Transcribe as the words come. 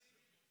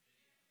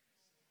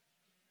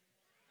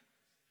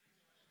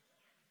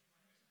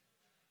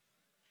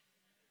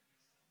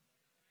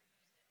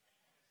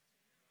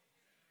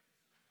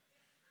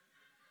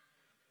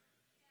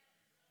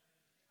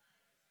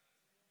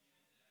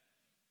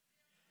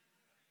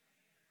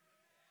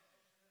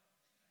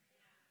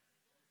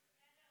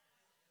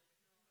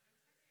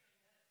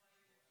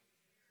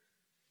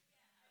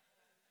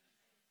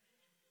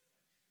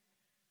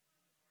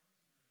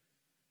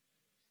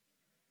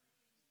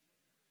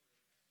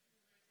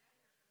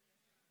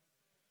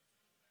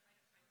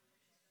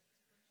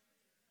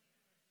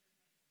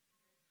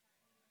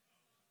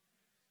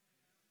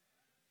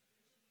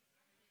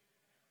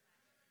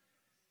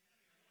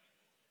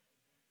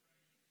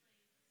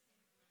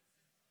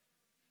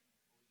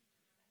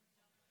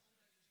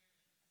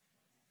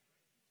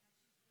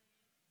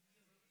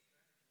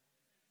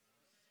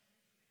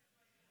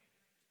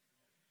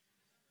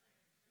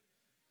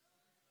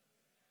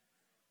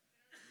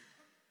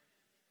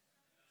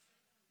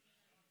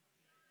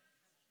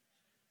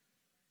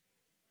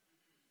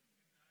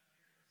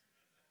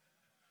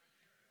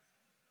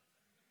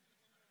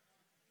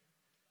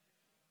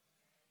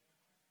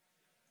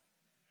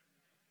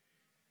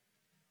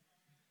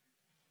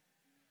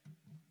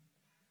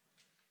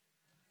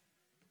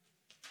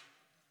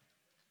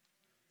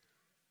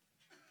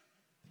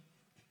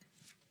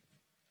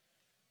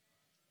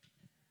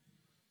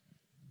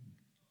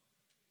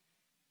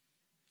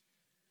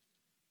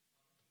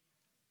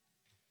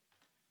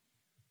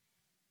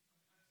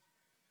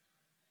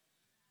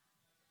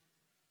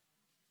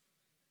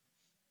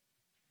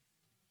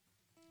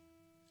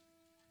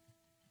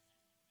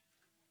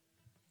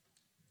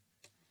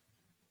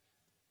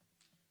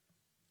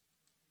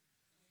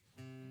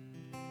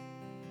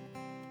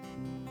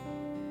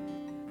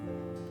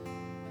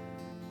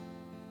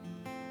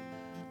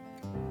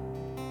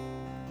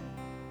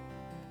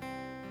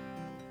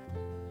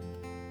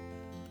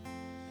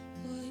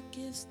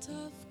gift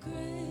of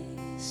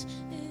grace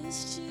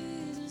is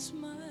Jesus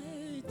my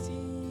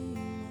Redeemer.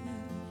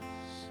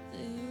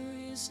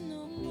 There is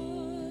no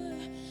more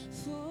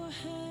for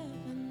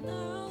heaven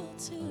now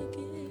to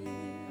give.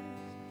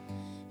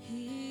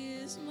 He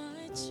is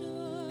my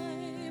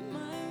joy,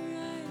 my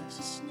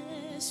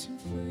righteousness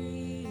and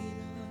freedom,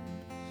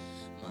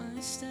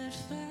 my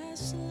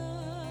steadfast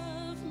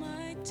love,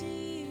 my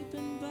deep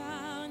and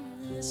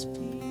boundless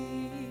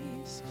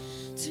peace.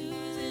 To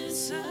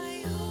this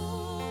I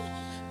hold,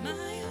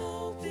 my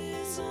hope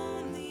is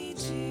only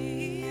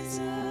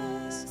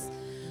Jesus,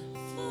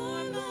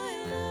 for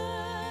my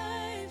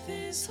life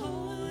is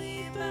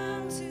wholly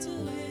bound to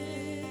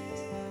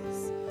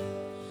His.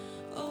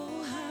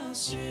 Oh, how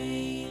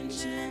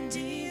strange and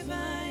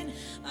divine,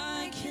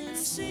 I can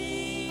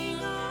sing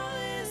all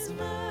is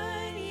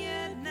mine,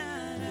 yet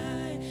not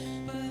I,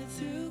 but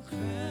through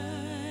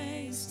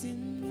Christ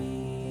in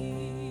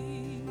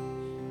me.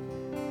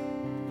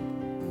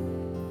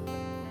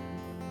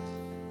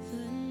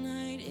 The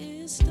night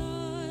is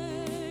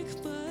dark,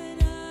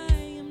 but I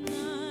am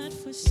not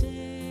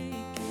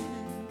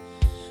forsaken,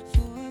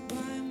 for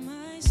by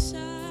my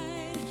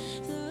side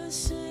the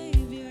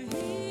Savior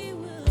He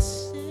will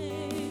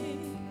stay.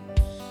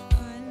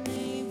 I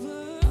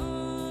labor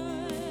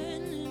on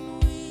in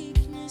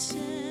weakness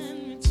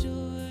and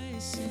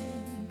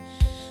rejoicing,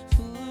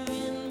 for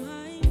in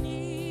my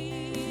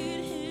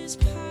need His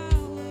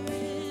power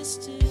is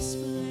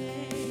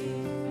displayed.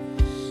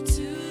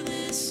 To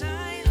this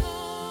I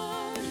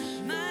hold,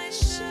 my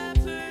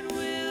shepherd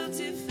will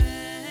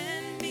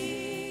defend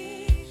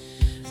me.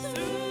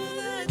 Through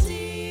the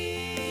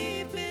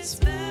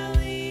deepest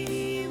valley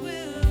He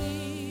will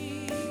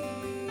lead.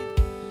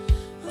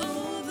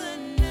 Oh, the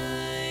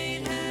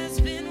night has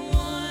been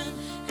won,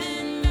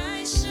 and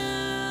I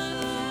shall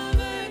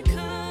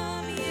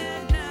overcome,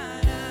 yet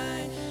not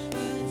I,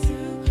 but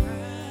through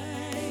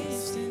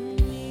Christ in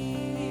me.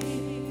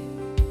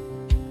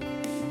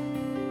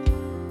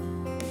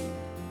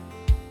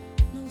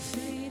 No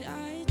fate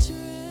I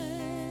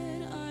dread,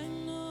 I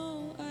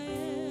know I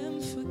am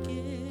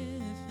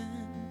forgiven.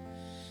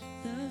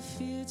 The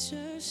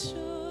future's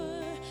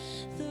sure,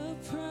 the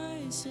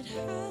price it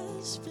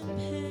has been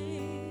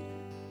paid.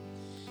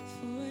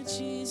 For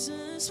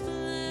Jesus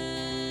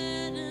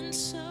bled and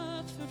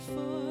suffered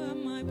for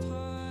my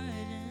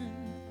pardon,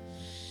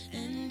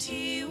 and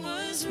He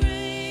was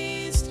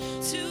raised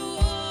to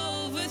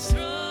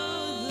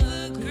overthrow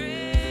the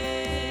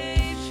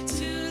grave.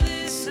 To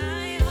this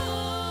I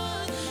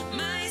hold,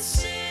 my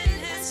sin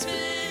has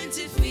been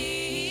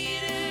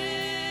defeated.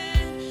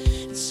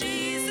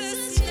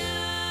 Jesus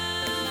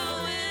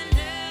now and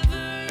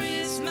ever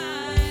is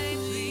my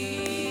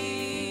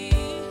plea.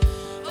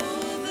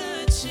 Oh,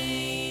 the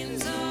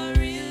chains are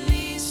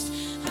released,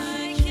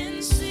 I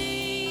can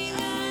sing, I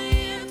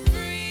am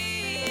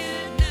free,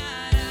 and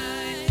not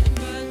I,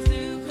 but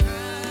through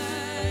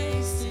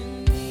Christ in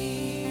me.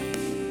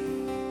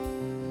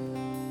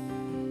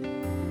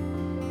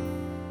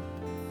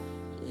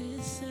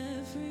 With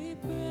every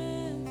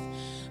breath,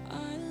 I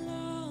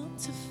long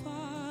to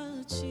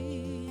follow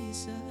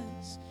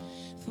Jesus,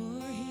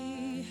 for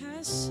He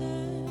has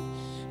said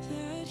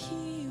that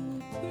He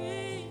will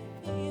bring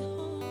me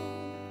home.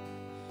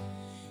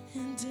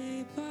 And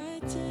day by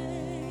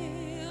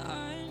day, I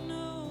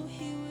know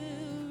He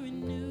will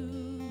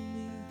renew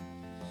me,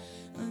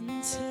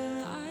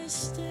 until I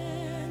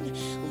stand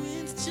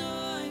with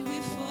joy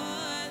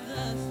before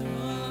the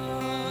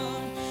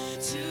throne.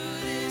 To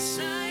this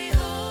I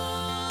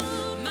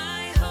hold,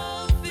 my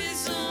hope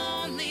is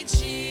only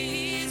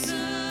Jesus.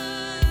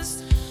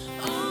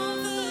 All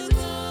the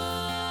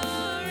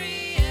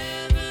glory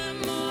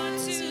evermore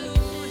to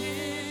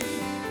Him.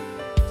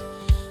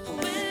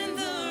 When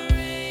the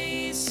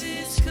race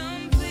is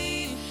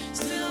complete,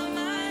 still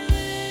my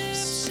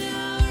lips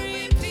shall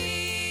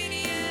repeat,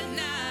 yet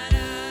not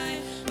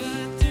I,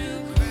 but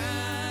through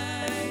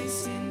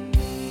Christ in me.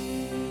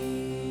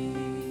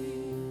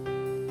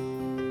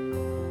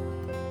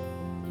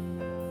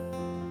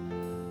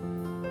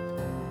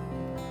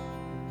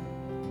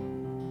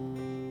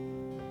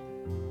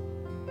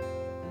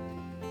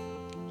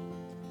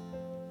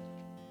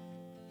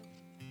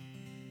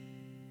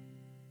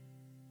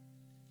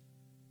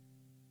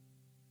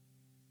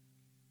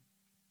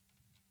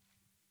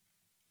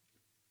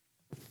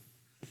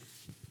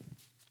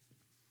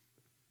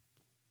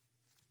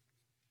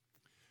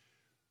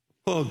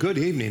 Well, good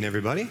evening,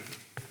 everybody.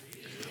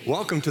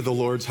 Welcome to the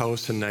Lord's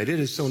house tonight. It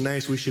is so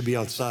nice. We should be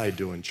outside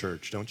doing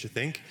church, don't you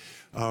think?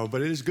 But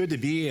it is good to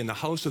be in the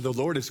house of the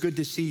Lord. It's good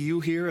to see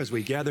you here as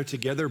we gather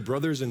together,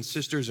 brothers and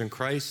sisters in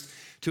Christ,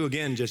 to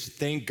again just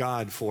thank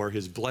God for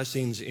His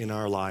blessings in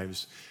our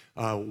lives.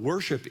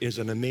 Worship is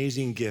an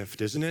amazing gift,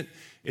 isn't it?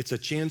 It's a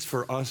chance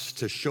for us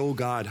to show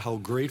God how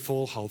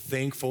grateful, how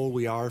thankful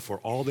we are for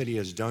all that He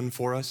has done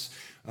for us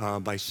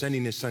by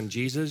sending His Son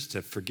Jesus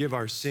to forgive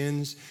our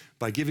sins,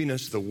 by giving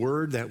us the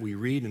word that we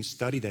read and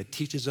study that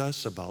teaches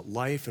us about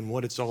life and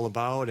what it's all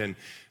about, and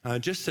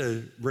just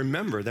to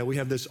remember that we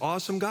have this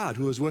awesome God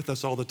who is with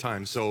us all the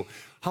time. So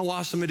how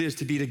awesome it is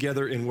to be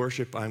together in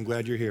worship. I'm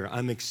glad you're here.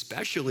 I'm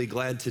especially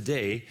glad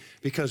today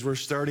because we're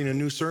starting a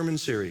new sermon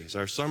series.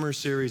 Our summer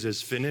series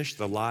is finished,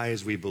 The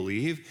Lies We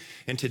Believe,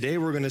 and today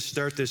we're going to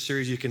start this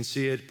series. You can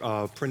see it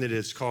printed.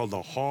 It's called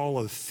The Hall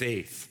of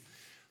Faith.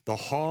 The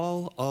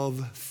Hall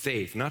of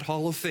Faith, not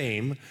Hall of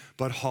Fame,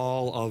 but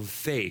Hall of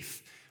Faith.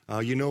 We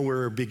are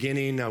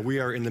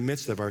in the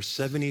midst of our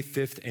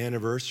 75th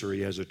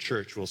anniversary as a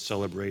church. We'll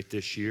celebrate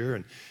this year.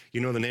 And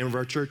the name of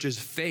our church is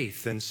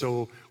Faith. And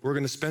so we're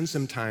going to spend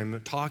some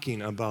time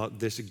talking about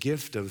this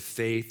gift of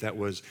faith that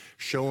was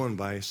shown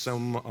by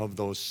some of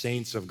those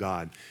saints of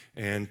God.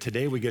 And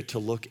today we get to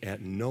look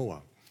at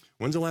Noah.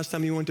 When's the last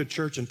time you went to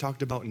church and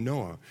talked about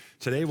Noah?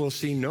 Today we'll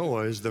see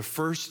Noah as the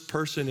first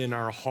person in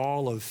our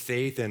hall of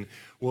faith, and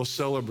we'll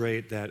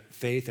celebrate that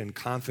faith and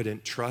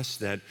confident trust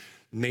that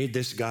made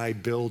this guy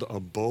build a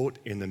boat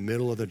in the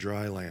middle of the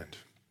dry land,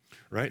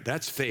 right?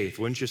 That's faith,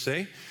 wouldn't you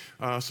say?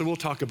 So we'll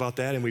talk about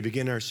that, and we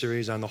begin our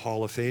series on the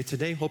Hall of Faith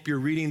today. Hope you're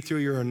reading through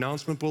your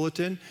announcement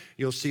bulletin.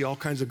 You'll see all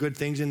kinds of good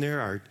things in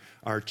there.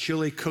 Our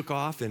chili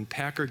cook-off and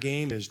Packer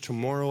game is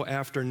tomorrow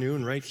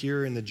afternoon right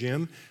here in the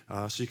gym,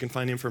 so you can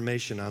find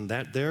information on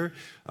that there.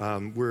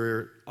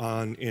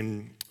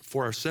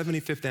 For our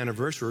 75th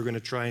anniversary, we're going to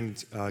try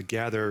and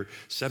gather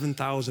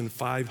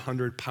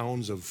 7,500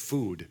 pounds of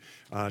food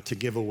to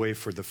give away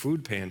for the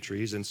food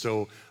pantries. And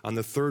so on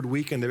the third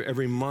weekend of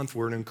every month,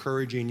 we're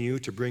encouraging you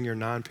to bring your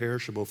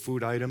non-perishable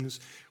food items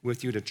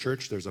with you to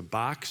church. There's a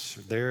box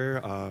there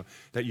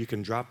that you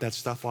can drop that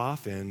stuff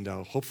off, and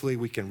hopefully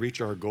we can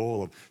reach our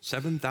goal of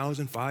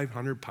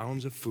 7,500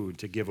 pounds of food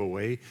to give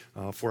away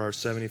for our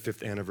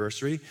 75th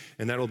anniversary.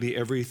 And that'll be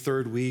every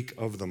third week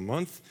of the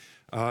month.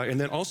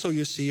 And then also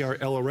you see our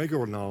El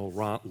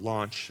Oregano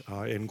launch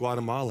in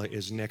Guatemala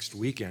is next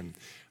weekend.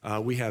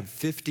 We have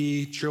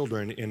 50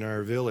 children in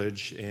our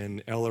village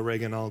in El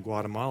Oregano,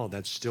 Guatemala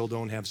that still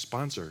don't have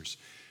sponsors.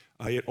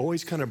 It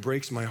always kind of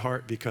breaks my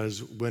heart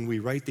because when we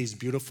write these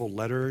beautiful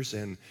letters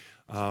and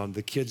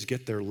the kids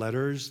get their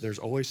letters, there's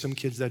always some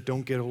kids that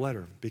don't get a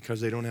letter because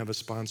they don't have a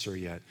sponsor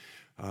yet.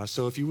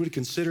 So if you would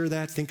consider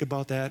that, think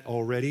about that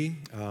already.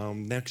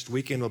 Next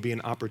weekend will be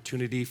an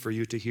opportunity for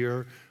you to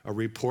hear a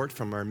report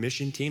from our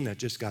mission team that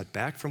just got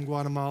back from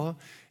Guatemala,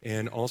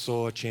 and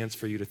also a chance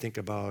for you to think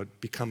about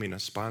becoming a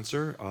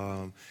sponsor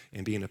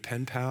and being a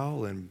pen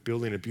pal and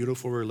building a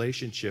beautiful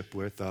relationship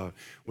with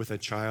a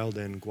child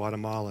in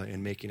Guatemala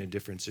and making a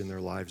difference in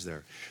their lives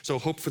there. So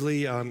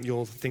hopefully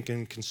you'll think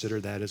and consider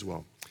that as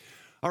well.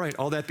 All right,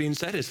 all that being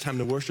said, it's time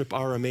to worship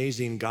our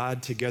amazing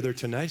God together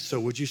tonight. So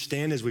would you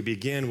stand as we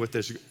begin with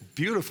this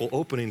beautiful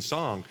opening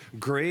song,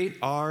 Great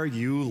Are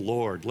You,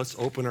 Lord. Let's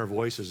open our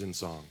voices in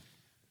song.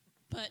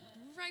 But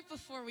right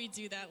before we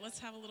do that, let's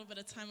have a little bit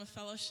of time of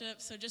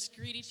fellowship. So just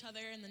greet each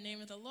other in the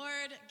name of the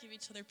Lord, give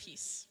each other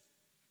peace.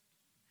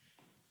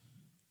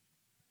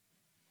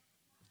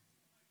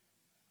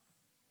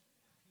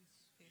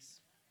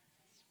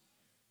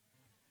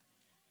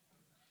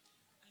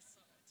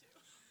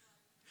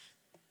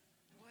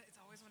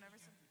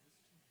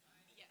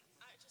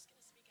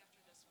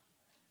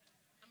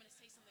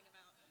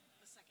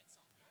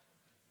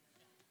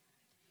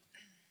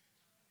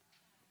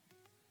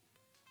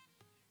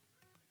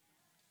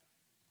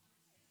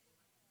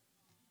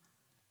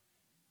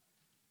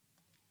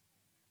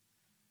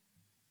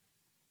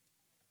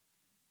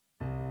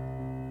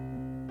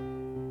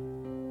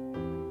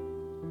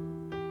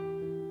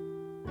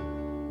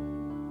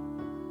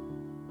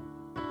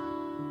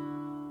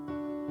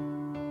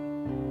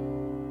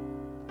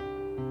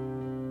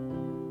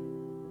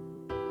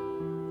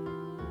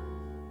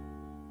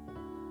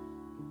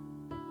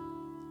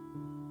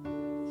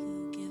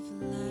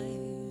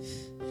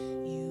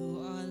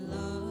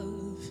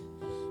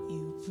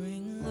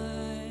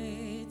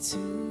 To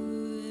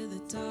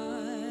the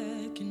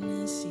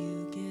darkness,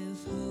 you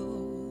give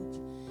hope,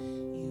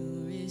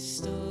 you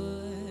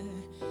restore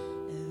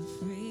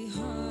every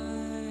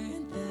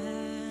heart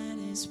that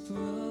is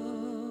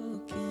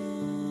broken.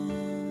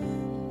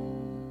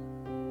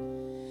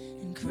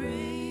 And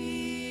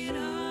great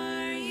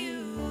are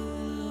you,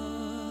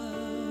 Lord.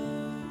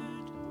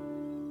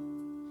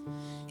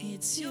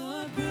 It's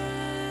your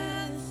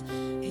breath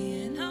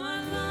in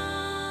our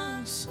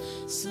lungs,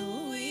 so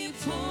we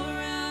pour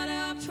out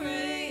our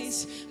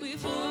praise. We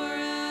pour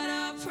out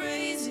our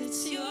praise.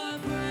 It's your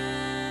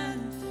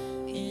breath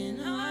in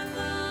our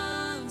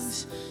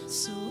lungs,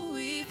 so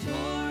we pour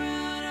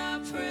out our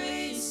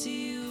praise to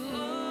you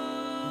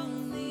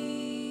only.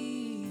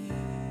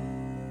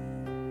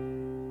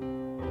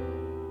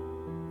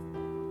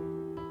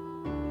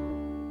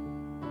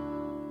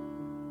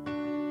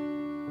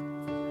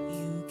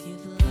 You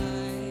give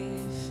life.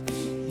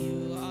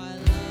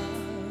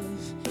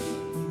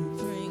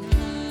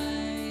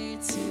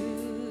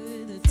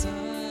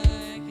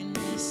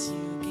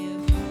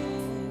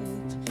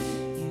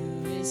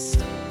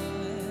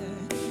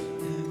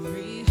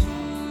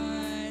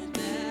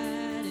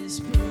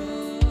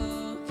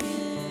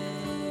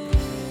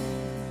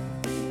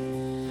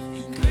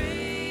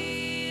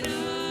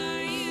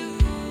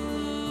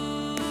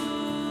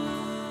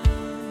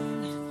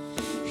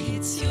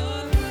 It's your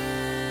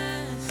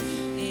breath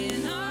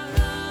in our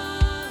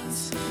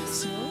lungs,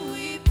 so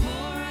we pour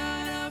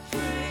out our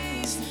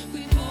praise.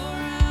 We pour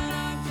out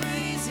our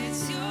praise.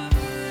 It's your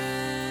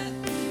breath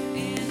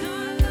in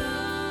our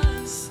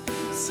lungs,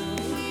 so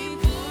we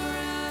pour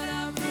out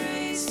our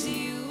praise to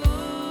you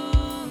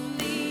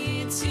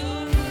only. It's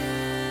your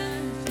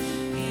breath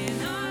in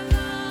our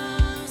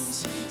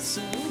lungs,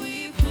 so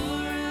we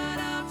pour out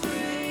our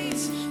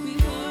praise. We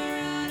pour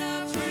out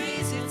our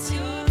praise. It's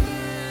your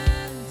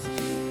breath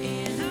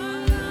in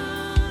our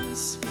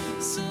lungs,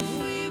 so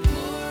we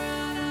pour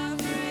out our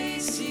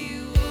praise to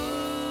you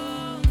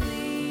only.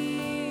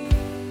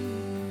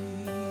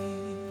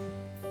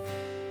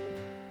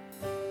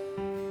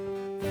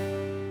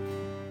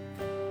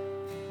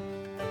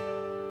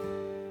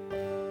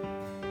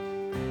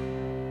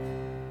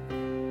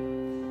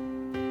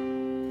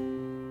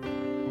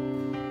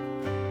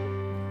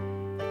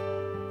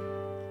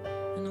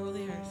 And all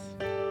the earth.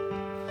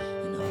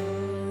 And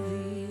all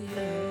the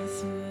earth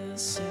will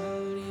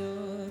shout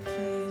your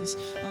praise.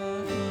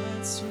 Our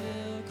hearts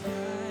will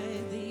cry.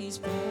 These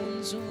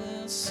bones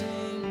will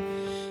sing.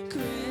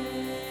 Great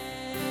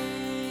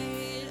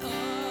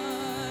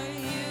are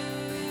you,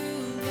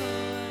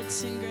 Lord.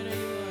 Sing, great are you,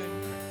 Lord.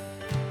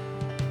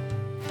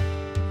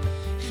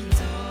 And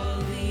all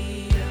the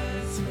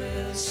earth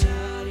will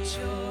shout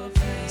your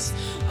praise.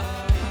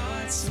 Our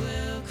hearts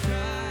will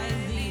cry.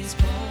 These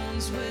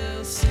bones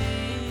will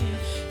sing.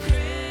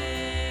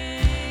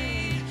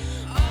 Great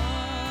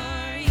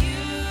are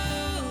you,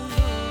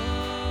 Lord.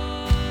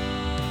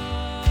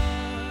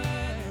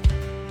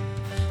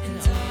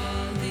 And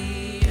all the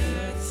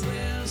earth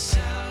will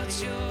shout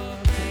your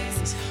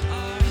praises.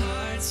 Our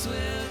hearts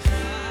will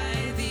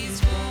cry. These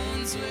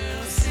bones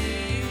will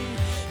sing.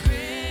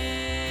 Great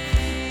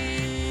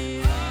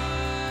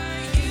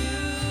are you,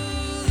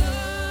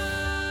 Lord.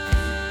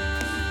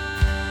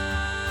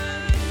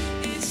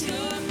 It's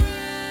your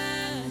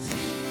breath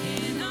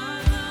in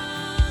our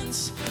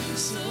lungs,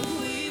 so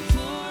we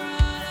pour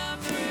out our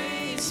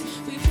praise.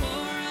 We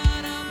pour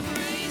out our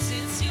praise.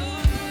 It's your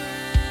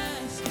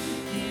breath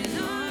in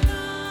our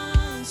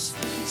lungs,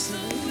 so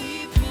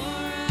we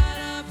pour out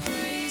our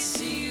praise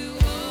to you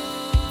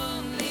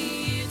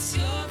only. It's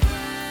your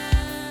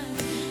breath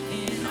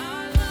in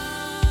our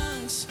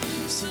lungs,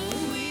 so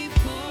we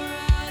pour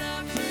out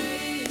our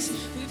praise.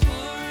 We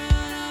pour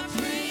out our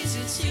praise.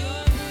 It's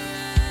your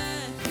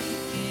breath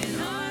in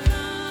our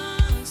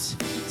lungs,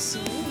 so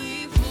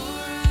we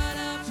pour out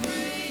our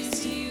praise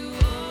to you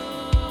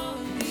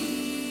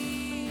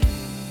only.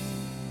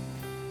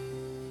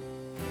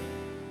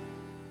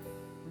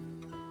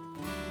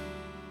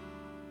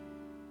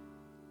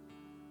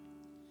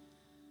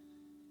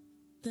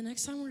 The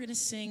next song we're going to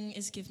sing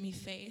is Give Me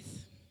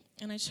Faith.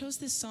 And I chose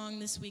this song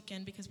this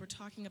weekend because we're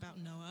talking about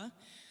Noah.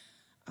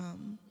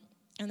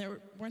 And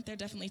weren't there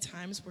definitely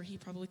times where he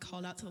probably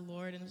called out to the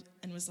Lord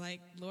and was like,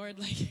 Lord,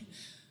 like,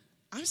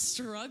 I'm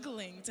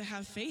struggling to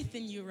have faith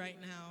in you right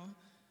now.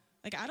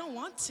 Like, I don't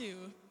want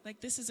to. Like,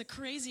 this is a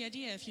crazy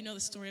idea if you know the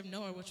story of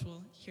Noah, which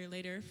we'll hear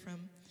later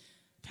from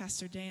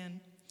Pastor Dan.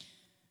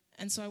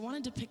 And so I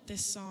wanted to pick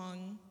this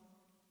song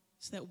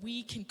so that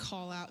we can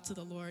call out to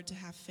the Lord to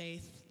have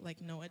faith like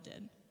Noah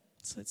did.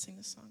 So let's sing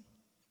this song.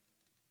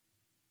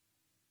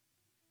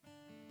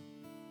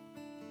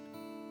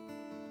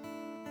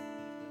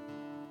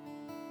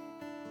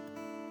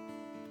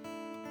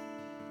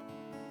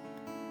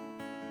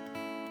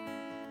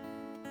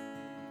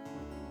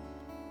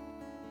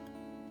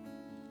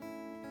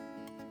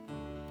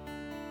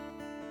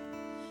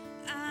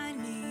 I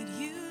need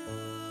you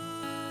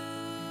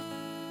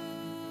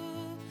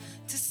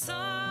to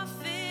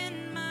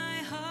soften my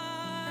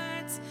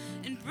heart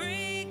and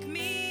break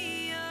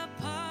me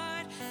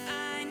apart.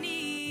 I need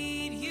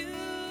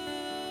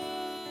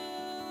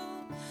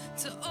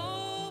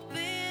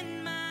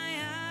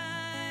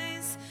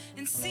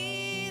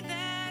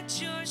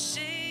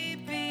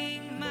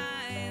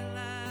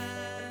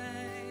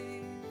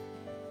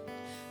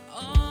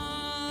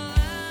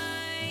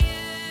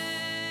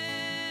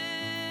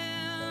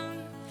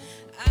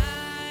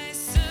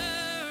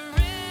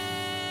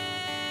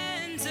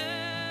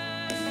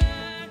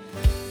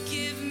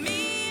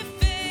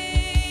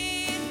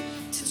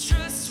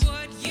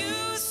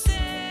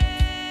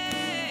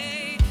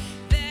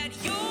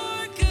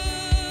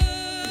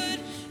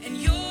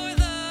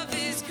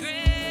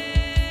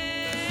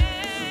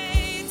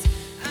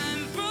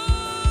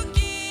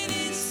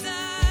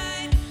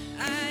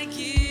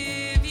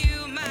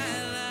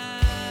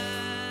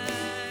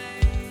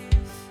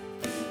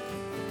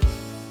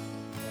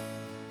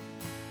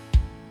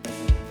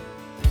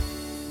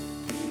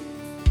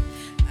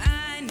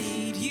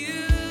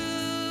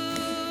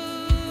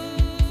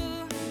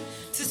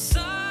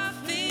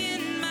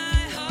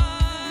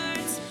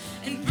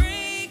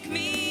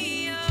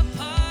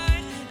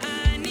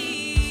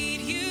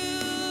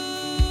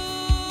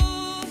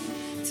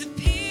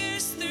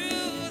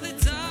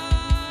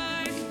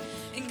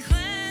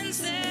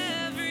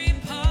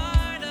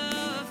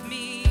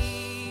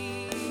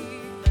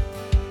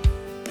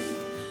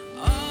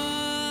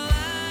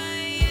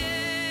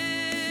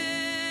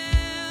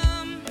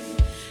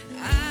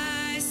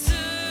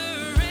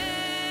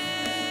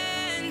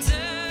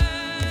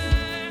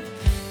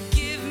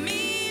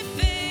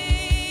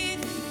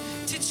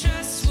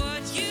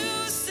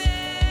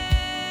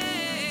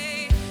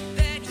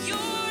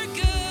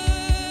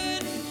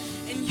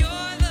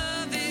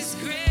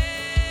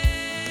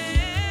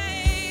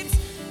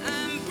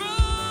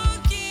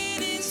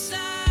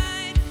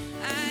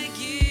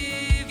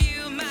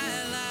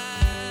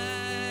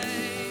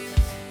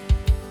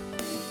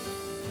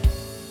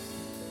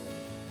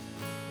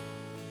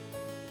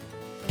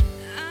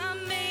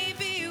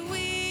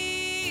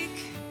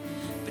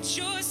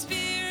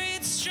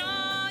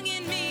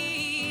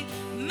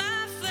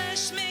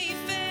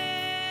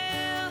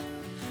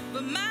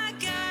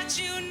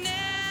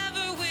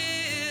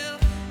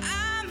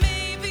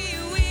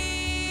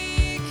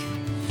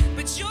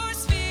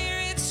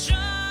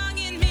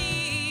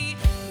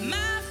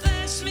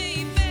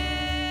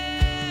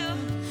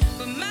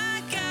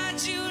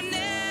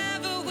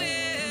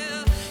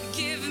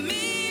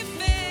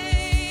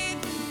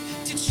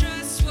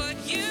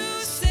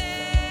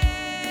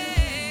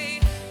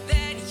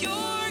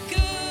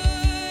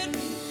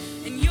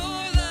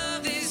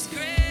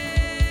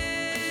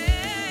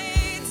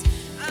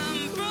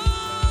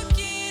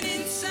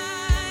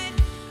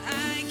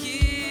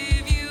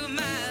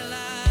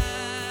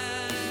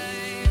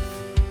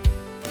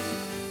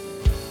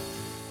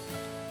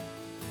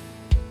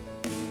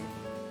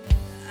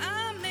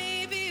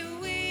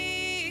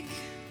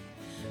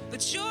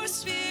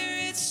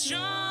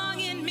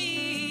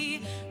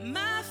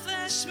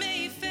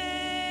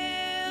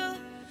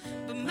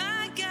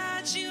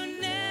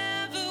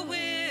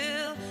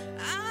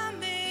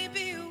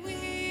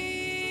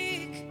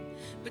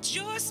Is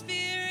your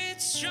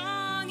spirit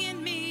strong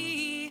in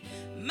me?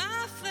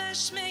 My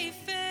flesh may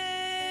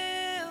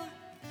fail,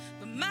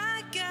 but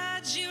my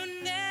God,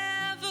 you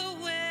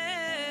never will.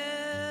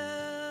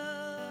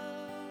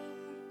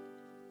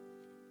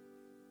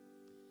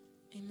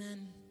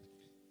 Amen.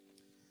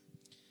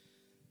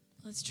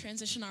 Let's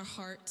transition our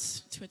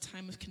hearts to a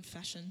time of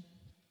confession.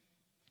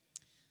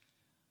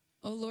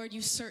 Oh Lord,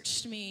 you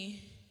searched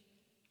me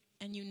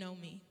and you know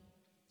me.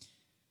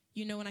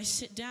 You know when I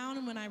sit down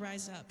and when I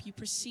rise up. You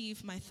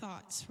perceive my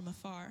thoughts from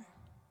afar.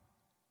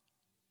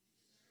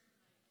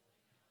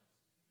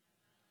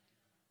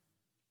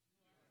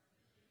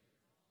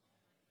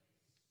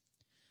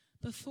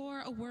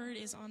 Before a word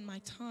is on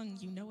my tongue,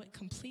 you know it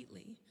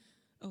completely,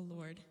 O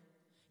Lord.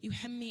 You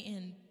hem me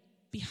in,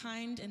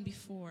 behind and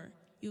before.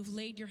 You have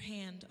laid your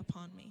hand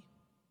upon me.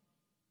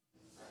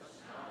 Such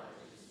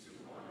knowledge is too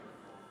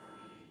wonderful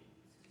for me,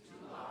 too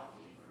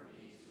lofty for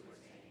me to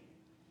attain.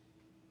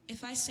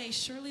 If I say,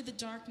 surely the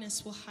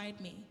darkness will hide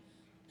me,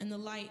 and the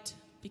light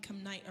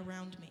become night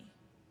around me.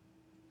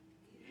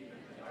 Even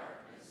the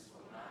darkness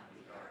will not be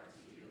dark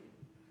to you.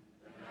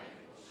 The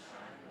night will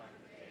shine like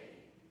the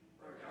day,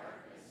 for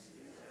darkness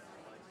is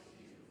as light to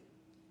you.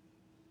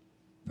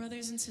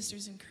 Brothers and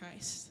sisters in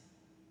Christ,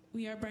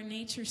 we are by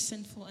nature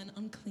sinful and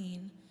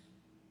unclean,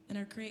 and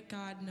our great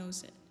God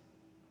knows it.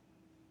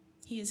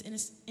 He is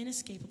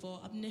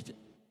inescapable, omnipotent,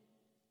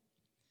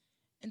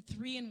 and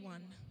 3 in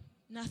 1.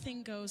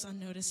 Nothing goes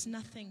unnoticed.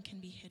 Nothing can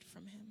be hid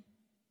from him.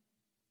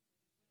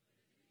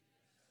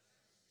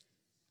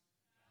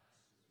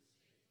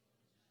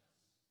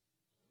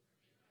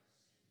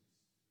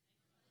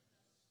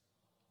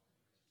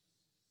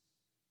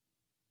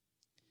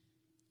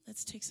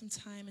 Let's take some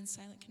time in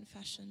silent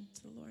confession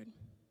to the Lord.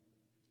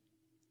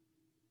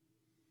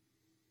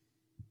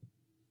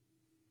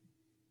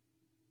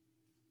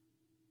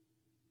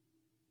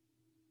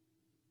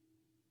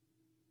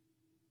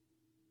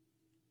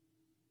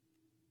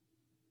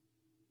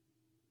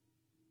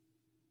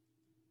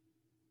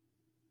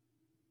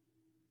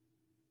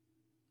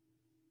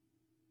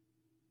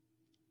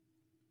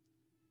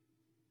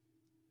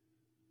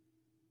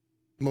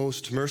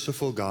 Most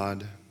merciful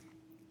God,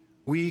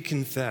 we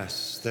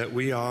confess that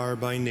we are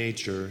by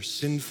nature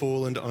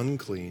sinful and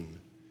unclean.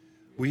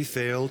 We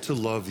fail to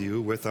love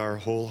you with our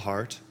whole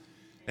heart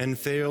and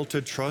fail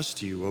to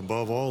trust you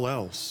above all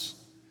else.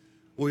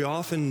 We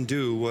often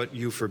do what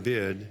you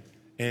forbid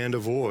and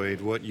avoid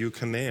what you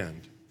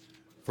command.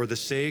 For the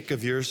sake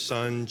of your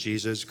Son,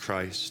 Jesus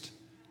Christ,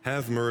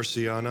 have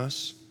mercy on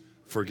us,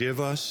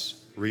 forgive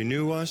us,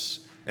 renew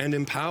us, and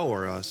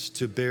empower us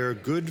to bear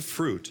good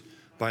fruit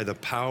by the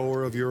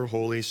power of your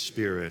Holy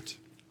Spirit.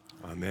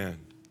 Amen.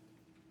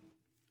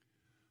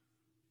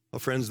 Well,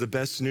 friends, the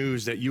best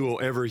news that you will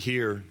ever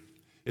hear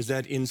is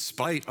that in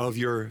spite of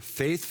your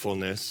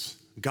faithfulness,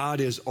 God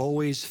is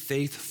always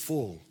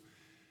faithful.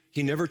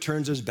 He never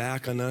turns his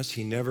back on us.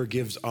 He never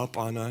gives up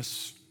on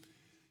us.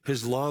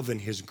 His love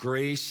and his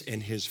grace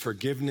and his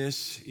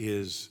forgiveness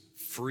is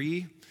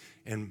free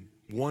and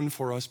won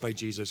for us by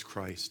Jesus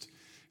Christ.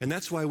 And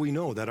that's why we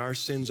know that our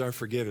sins are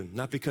forgiven,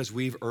 not because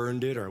we've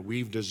earned it or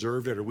we've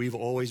deserved it or we've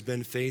always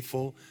been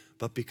faithful,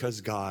 but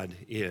because God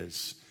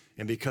is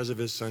and because of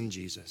his Son,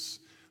 Jesus.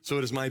 So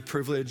it is my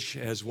privilege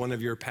as one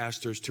of your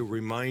pastors to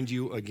remind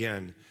you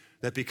again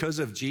that because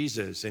of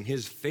Jesus and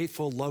his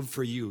faithful love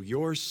for you,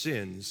 your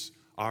sins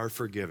are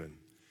forgiven.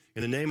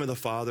 In the name of the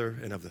Father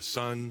and of the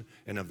Son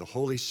and of the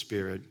Holy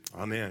Spirit,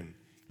 amen.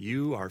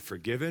 You are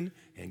forgiven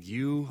and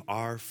you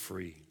are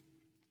free.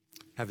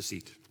 Have a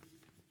seat.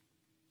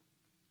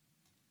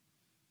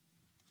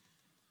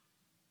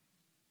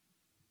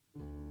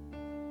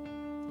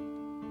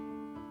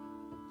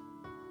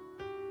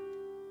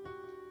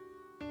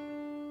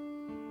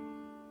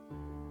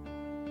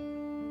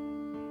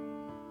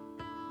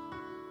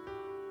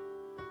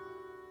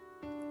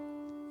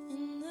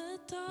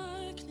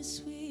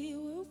 Darkness, we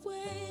were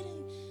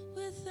waiting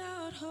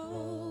without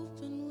hope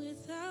and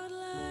without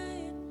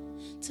light,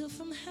 till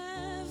from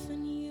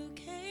heaven you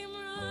came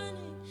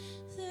running.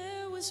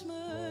 There was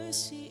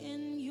mercy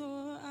in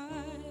your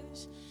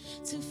eyes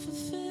to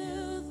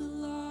fulfill the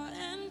law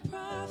and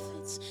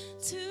prophets.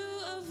 To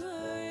a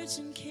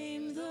virgin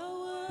came the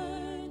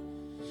word,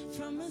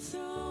 from a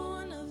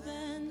throne of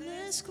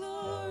endless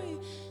glory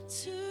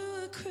to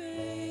a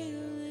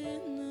cradle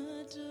in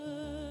the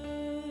dirt.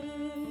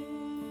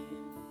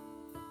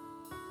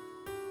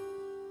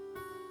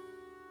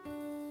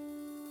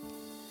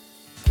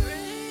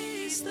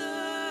 Praise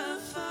the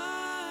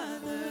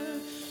Father,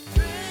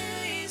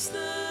 praise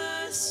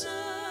the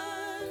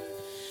Son,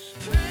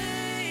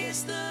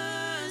 praise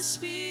the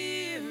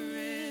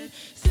Spirit,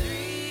 3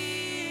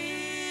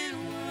 in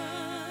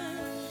 1.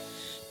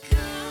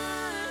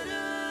 God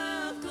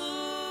of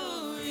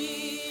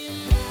glory and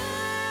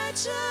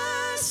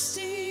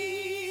majesty,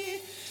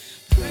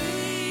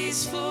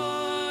 praise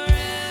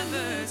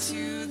forever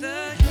to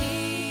the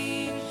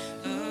King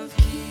of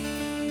Kings.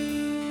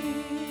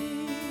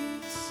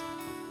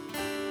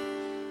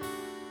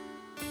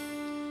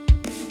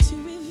 To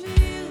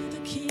reveal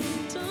the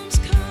kingdom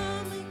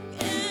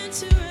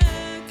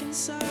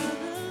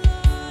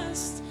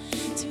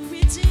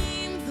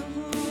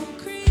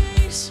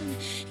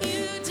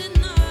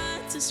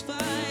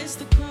despise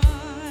the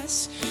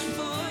cross.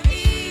 For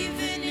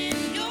even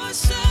in your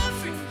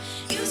suffering,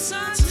 you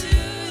saw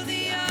to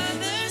the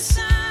other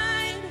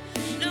side.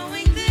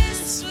 Knowing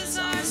this was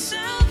our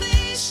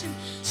salvation,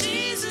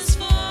 Jesus,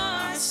 for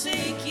our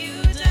sake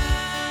you died.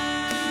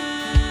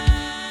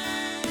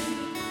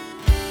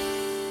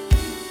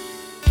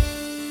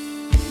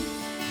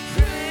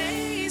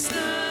 Praise the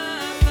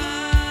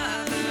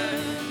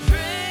Father,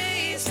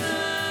 praise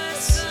the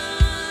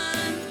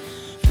Son,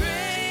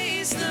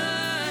 praise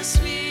the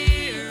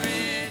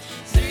Spirit,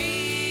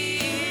 three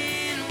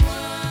in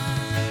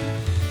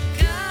one.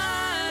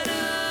 God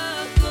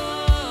of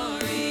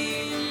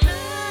glory,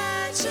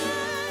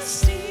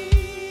 majesty,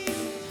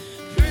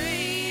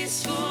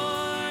 praise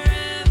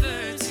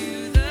forever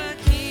to the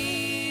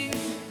King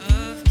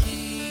of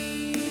Kings.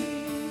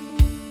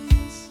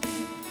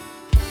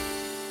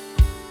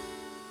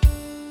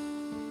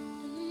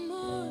 In the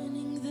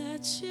morning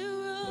that you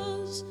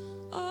rose,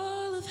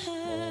 all of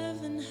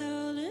heaven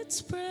held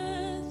its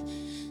breath,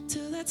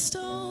 till that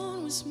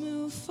stone was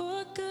moved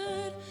for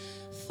good,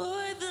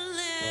 for the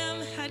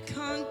Lamb had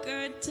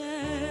conquered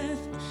death.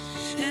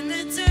 And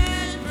the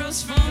dead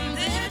rose from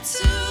their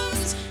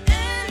tombs,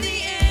 and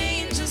the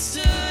angels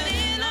stood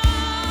in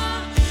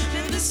awe,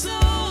 and the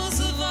souls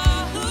of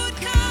all who'd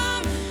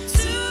come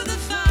to the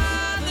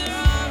Father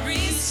are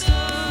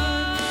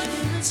restored.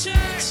 And the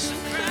church of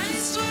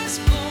Christ was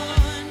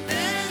born,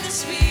 then the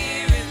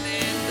Spirit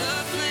lit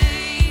the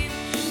flame.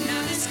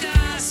 Now this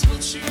gospel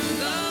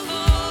true of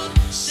old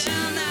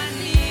shall not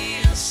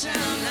kneel,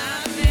 shall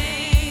not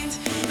faint.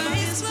 By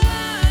his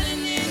blood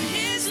and in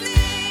his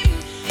name,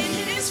 in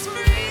his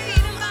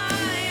freedom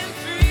I am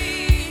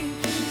free.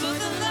 For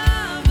the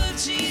love of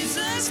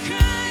Jesus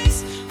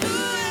Christ, who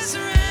has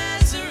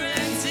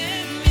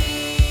resurrected me.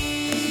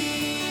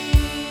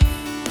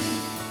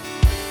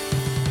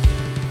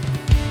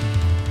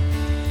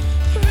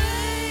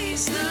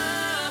 Praise the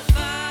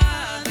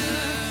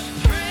Father,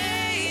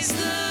 praise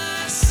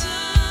the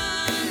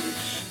Son,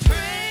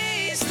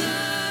 praise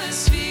the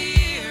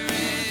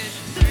Spirit,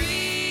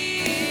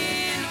 three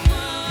in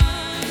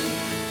one.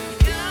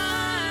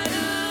 God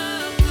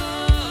of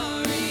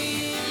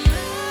glory,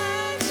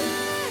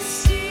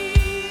 majesty,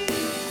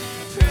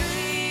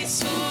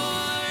 praise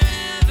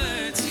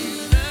forever to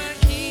the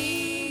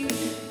King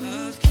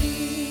of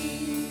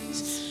Kings.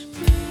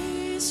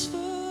 Praise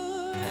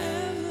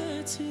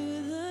forever to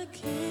the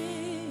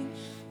King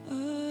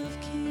of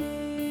Kings.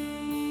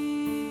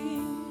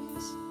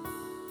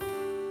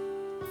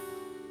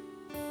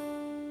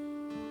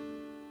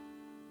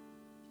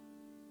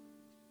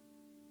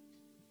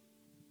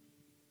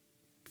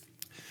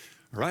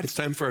 All right, it's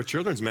time for our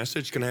children's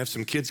message. Can I have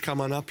some kids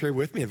come on up here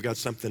with me? I've got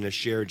something to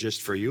share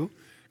just for you.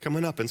 Come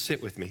on up and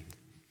sit with me.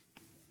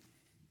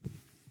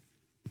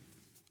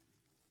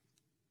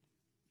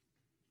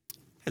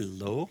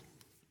 Hello.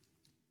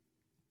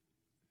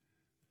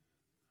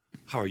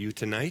 How are you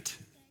tonight?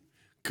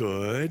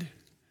 Good.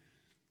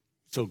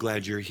 So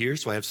glad you're here,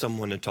 so I have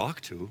someone to talk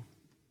to.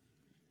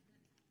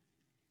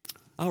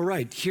 All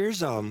right,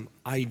 here's an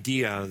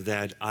idea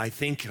that I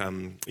think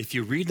if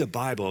you read the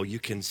Bible, you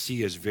can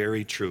see is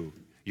very true.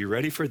 You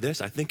ready for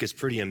this? I think it's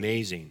pretty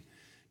amazing.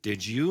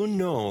 Did you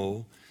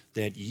know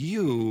that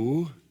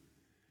you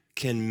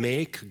can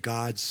make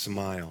God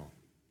smile?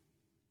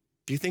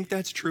 Do you think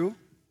that's true?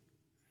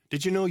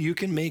 Did you know you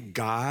can make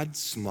God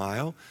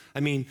smile? I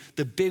mean,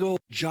 the big old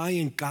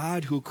giant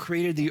God who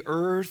created the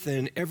earth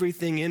and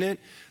everything in it,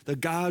 the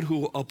God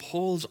who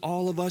upholds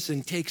all of us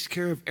and takes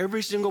care of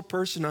every single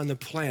person on the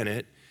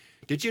planet,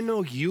 did you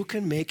know you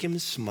can make him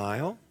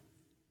smile?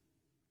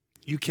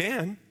 You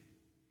can.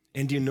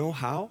 And do you know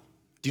how?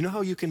 Do you know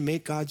how you can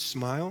make God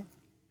smile?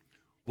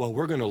 Well,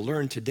 we're going to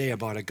learn today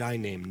about a guy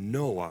named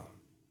Noah.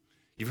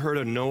 You've heard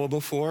of Noah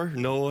before?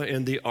 Noah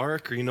and the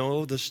ark, you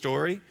know the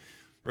story,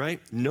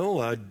 right?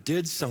 Noah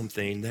did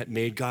something that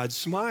made God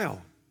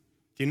smile.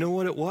 Do you know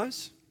what it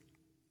was?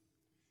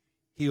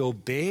 He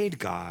obeyed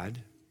God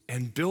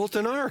and built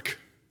an ark.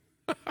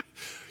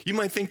 You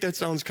might think that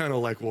sounds kind of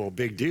like, well,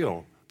 big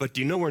deal. But do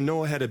you know where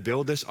Noah had to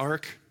build this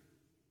ark?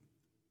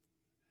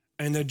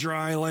 In the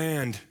dry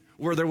land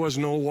where there was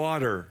no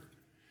water.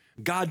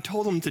 God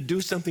told him to do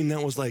something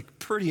that was like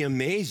pretty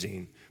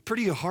amazing,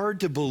 pretty hard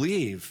to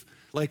believe.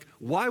 Like,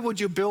 why would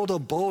you build a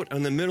boat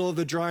in the middle of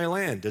the dry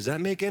land? Does that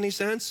make any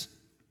sense?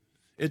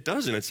 It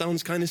doesn't. It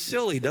sounds kind of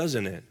silly,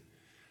 doesn't it?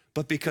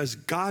 But because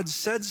God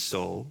said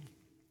so,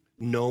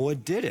 Noah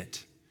did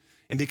it.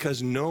 And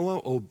because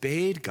Noah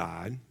obeyed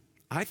God,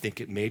 I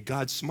think it made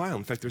God smile.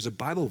 In fact, there's a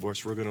Bible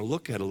verse we're going to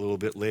look at a little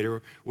bit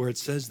later where it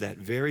says that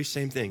very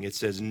same thing. It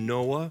says,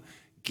 Noah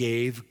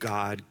gave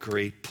God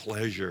great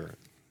pleasure.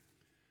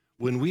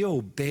 When we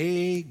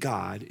obey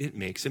God, it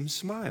makes him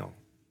smile.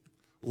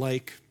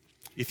 Like,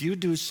 if you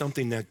do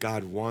something that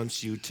God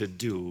wants you to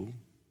do,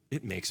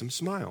 it makes him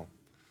smile.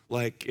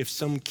 Like if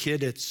some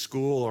kid at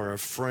school or a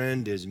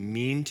friend is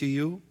mean to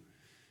you,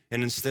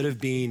 and instead of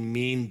being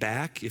mean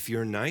back, if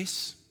you're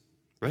nice,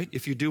 right?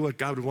 If you do what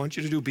God would want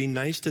you to do, be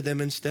nice to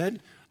them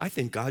instead, I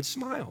think God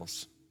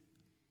smiles.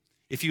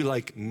 If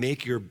you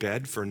make your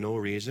bed for no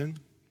reason,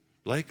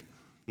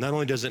 not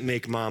only does it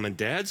make mom and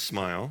dad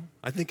smile,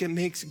 I think it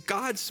makes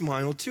God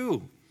smile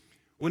too.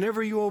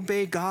 Whenever you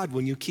obey God,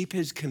 when you keep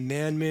his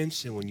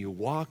commandments and when you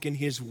walk in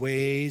his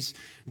ways,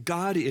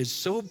 God is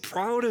so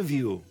proud of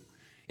you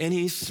and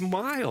he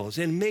smiles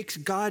and makes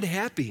God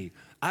happy.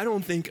 I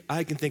don't think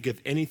I can think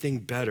of anything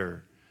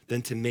better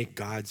than to make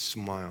God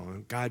smile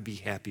and God be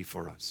happy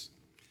for us.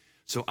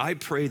 So I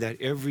pray that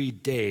every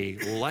day,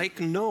 like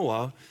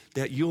Noah,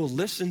 that you'll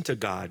listen to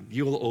God,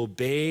 you'll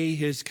obey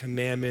his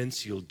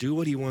commandments, you'll do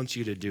what he wants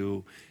you to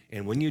do,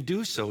 and when you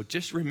do so,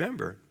 just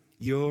remember,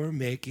 you're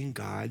making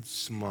God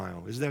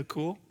smile. Isn't that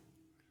cool?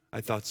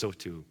 I thought so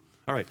too.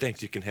 All right,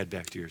 thanks. You can head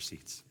back to your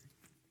seats.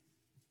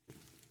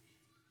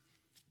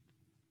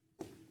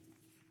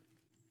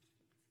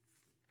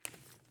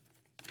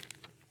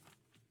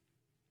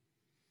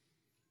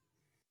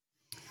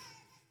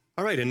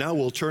 All right, and now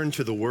we'll turn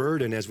to the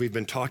Word, and as we've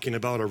been talking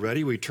about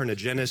already, we turn to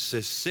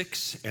Genesis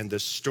 6 and the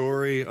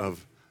story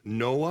of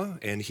Noah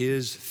and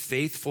his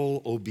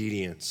faithful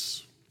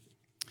obedience.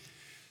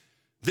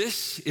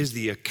 This is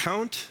the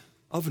account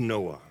of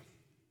Noah.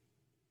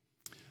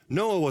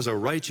 Noah was a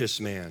righteous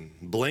man,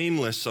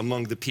 blameless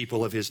among the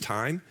people of his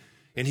time,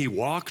 and he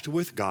walked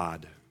with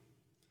God.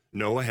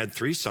 Noah had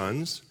 3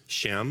 sons,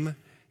 Shem,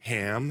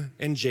 Ham,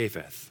 and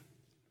Japheth.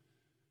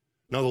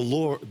 Now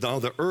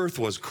the earth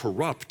was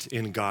corrupt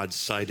in God's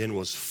sight and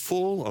was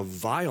full of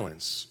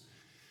violence.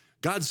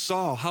 God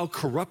saw how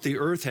corrupt the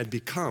earth had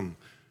become,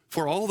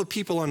 for all the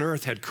people on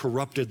earth had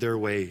corrupted their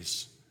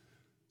ways.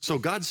 So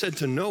God said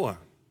to Noah,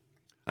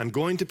 I'm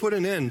going to put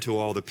an end to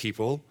all the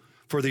people,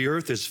 for the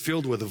earth is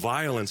filled with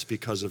violence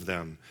because of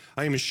them.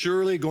 I am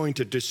surely going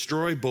to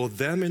destroy both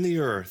them and the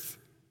earth.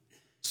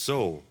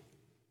 So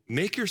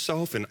make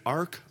yourself an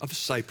ark of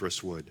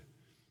cypress wood.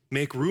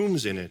 Make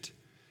rooms in it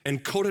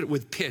and coat it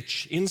with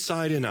pitch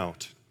inside and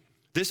out.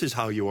 This is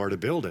how you are to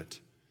build it.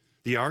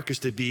 The ark is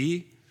to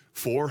be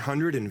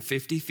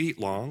 450 feet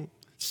long,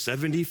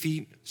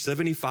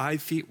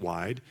 75 feet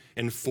wide,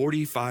 and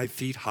 45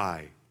 feet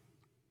high.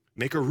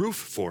 Make a roof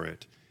for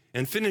it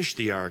and finish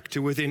the ark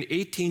to within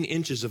 18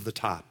 inches of the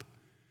top.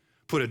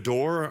 Put a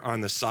door on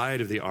the side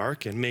of the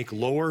ark and make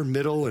lower,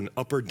 middle, and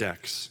upper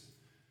decks.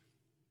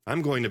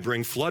 I'm going to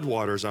bring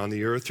floodwaters on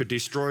the earth to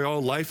destroy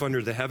all life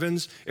under the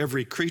heavens,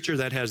 every creature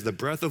that has the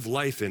breath of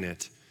life in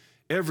it.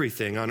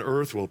 Everything on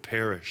earth will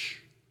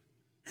perish.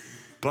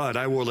 But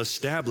I will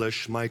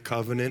establish my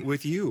covenant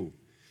with you,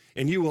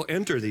 and you will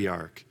enter the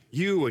ark,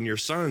 you and your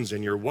sons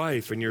and your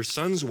wife and your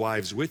sons'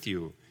 wives with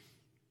you.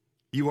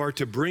 You are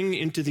to bring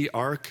into the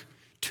ark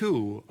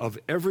 2 of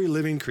every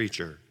living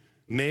creature,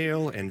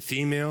 male and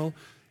female,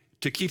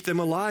 to keep them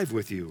alive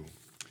with you.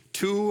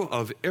 2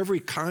 of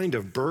every kind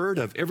of bird,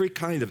 of every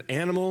kind of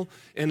animal,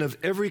 and of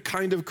every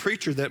kind of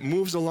creature that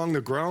moves along the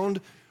ground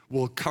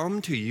will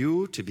come to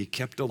you to be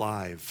kept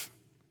alive.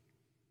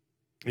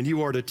 And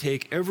you are to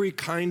take every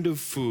kind of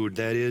food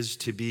that is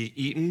to be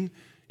eaten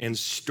and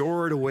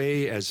store it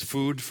away as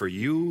food for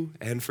you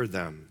and for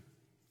them.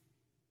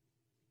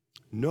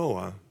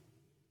 Noah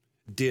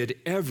did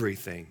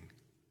everything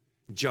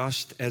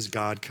just as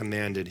God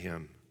commanded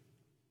him.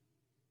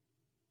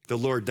 The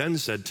Lord then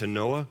said to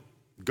Noah,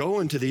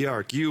 Go into the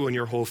ark, you and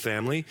your whole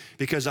family,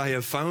 because I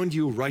have found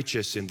you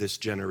righteous in this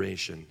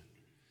generation.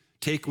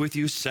 Take with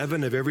you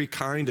 7 of every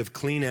kind of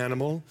clean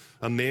animal,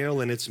 a male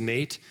and its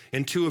mate,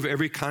 and 2 of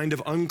every kind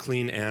of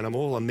unclean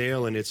animal, a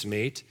male and its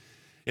mate,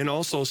 and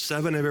also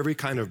 7 of every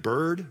kind of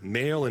bird,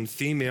 male and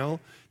female,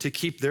 to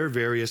keep their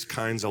various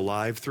kinds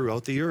alive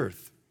throughout the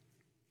earth.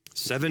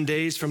 7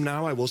 days from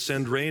now I will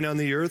send rain on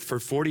the earth for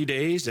 40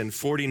 days and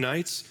 40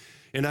 nights,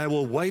 and I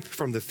will wipe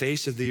from the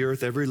face of the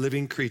earth every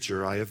living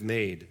creature I have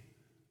made.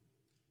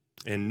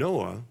 And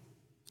Noah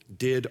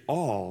did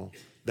all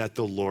that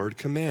the Lord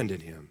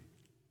commanded him.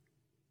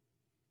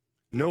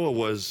 Noah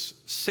was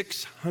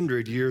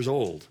 600 years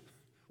old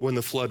when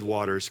the flood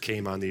waters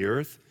came on the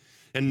earth,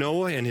 and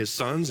Noah and his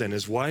sons and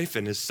his wife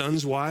and his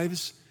sons'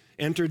 wives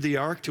entered the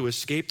ark to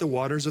escape the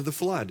waters of the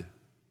flood.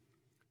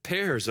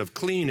 Pairs of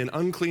clean and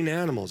unclean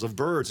animals, of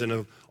birds and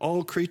of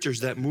all creatures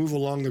that move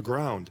along the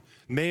ground,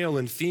 male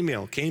and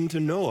female, came to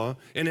Noah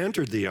and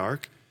entered the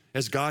ark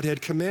as God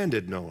had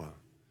commanded Noah.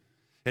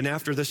 And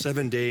after the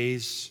 7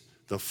 days,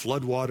 the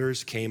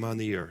floodwaters came on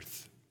the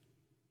earth.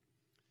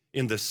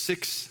 In the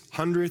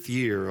 600th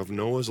year of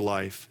Noah's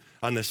life,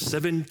 on the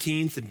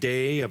 17th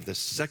day of the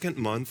 2nd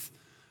month,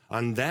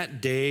 on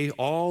that day,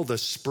 all the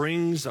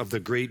springs of the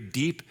great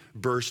deep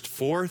burst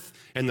forth,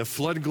 and the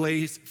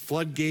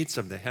floodgates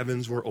of the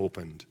heavens were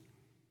opened.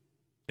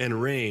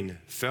 And rain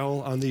fell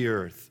on the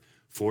earth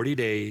 40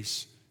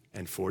 days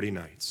and 40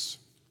 nights.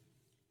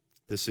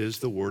 This is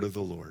the word of the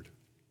Lord.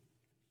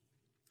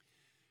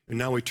 And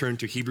now we turn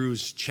to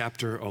Hebrews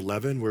chapter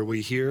 11, where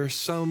we hear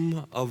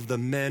some of the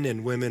men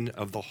and women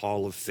of the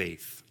Hall of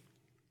Faith.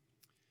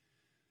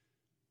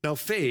 Now,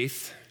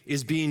 faith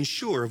is being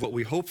sure of what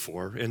we hope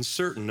for and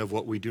certain of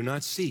what we do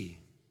not see.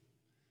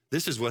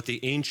 This is what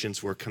the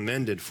ancients were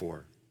commended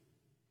for.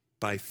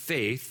 By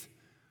faith,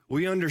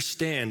 we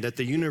understand that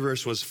the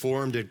universe was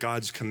formed at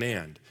God's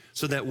command,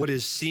 so that what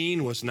is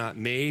seen was not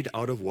made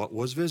out of what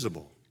was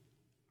visible.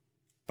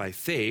 By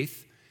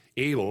faith,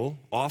 Abel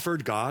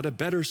offered God a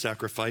better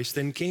sacrifice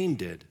than Cain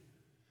did.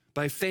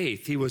 By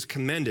faith, he was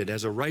commended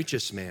as a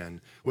righteous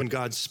man when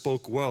God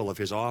spoke well of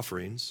his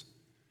offerings.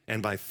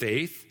 And by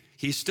faith,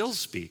 he still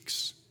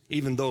speaks,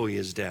 even though he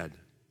is dead.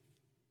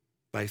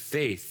 By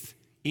faith,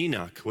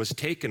 Enoch was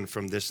taken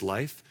from this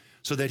life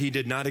so that he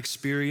did not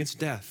experience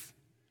death.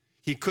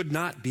 He could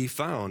not be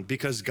found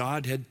because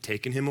God had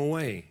taken him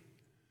away.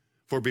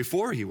 For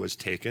before he was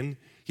taken,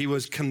 he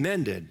was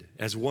commended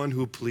as one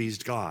who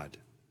pleased God.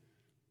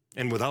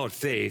 And without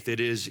faith, it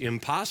is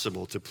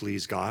impossible to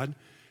please God,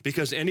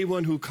 because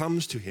anyone who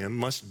comes to him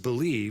must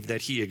believe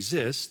that he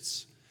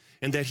exists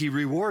and that he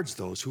rewards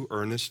those who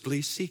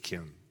earnestly seek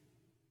him.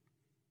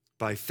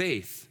 By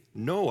faith,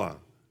 Noah,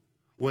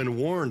 when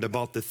warned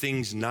about the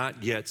things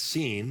not yet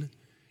seen,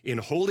 in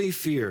holy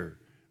fear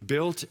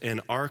built an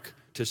ark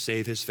to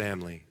save his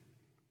family.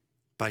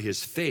 By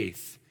his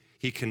faith,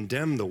 he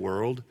condemned the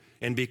world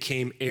and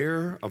became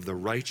heir of the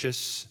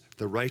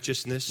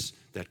righteousness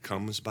that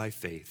comes by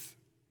faith.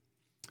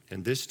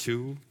 And this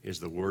too is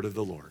the word of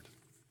the Lord.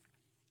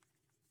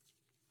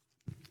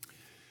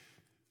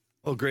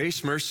 Oh,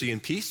 grace, mercy,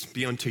 and peace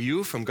be unto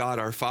you from God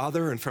our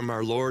Father and from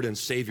our Lord and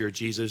Savior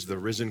Jesus, the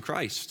risen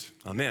Christ.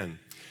 Amen.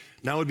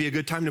 Now would be a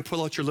good time to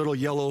pull out your little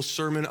yellow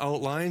sermon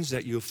outlines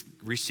that you've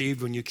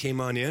received when you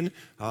came on in.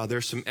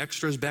 There's some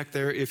extras back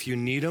there if you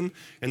need them.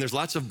 And there's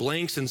lots of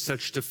blanks and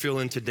such to fill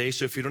in today.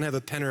 So if you don't have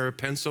a pen or a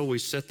pencil, we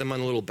set them on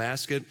a little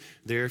basket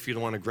there if you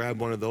don't want to grab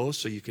one of those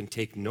so you can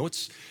take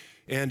notes.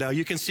 And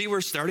you can see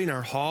we're starting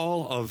our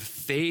hall of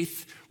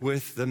faith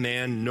with the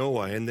man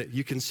Noah. And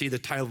you can see the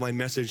title of my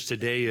message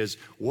today is,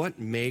 What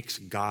Makes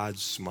God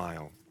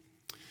Smile?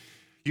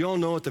 You all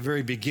know at the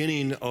very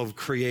beginning of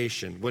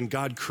creation, when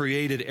God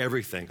created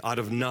everything out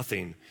of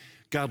nothing,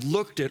 God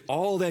looked at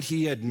all that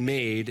he had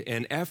made,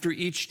 and after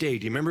each day,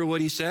 do you remember what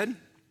he said?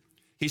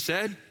 He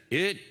said,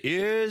 "It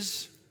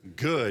is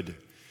good."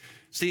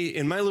 See,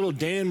 in my little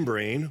Dan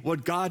brain,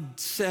 what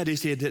God said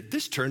is that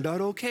this turned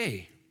out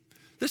okay.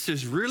 This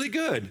is really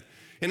good.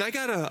 And I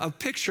got a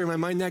picture in my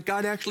mind that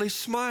God actually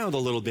smiled a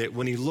little bit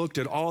when he looked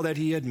at all that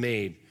he had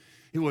made.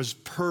 It was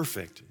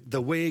perfect,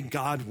 the way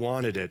God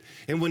wanted it.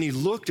 And when he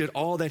looked at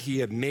all that he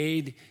had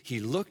made, he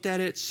looked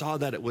at it, saw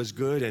that it was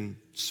good, and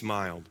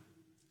smiled.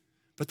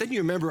 But then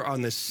you remember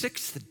on the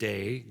sixth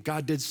day,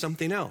 God did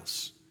something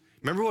else.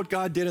 Remember what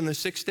God did on the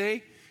sixth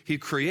day? He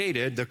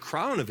created the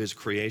crown of his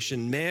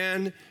creation,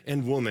 man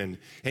and woman,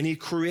 and he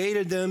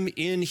created them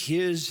in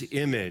his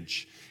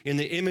image. In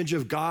the image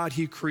of God,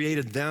 he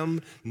created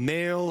them,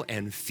 male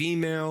and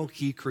female,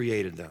 he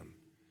created them.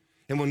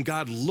 And when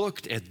God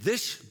looked at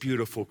this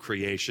beautiful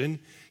creation,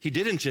 he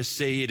didn't just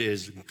say it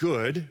is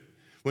good.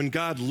 When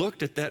God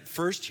looked at that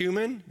first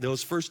human,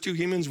 those first two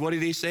humans, what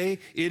did he say?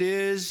 It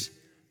is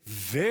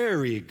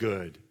very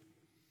good.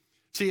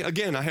 See,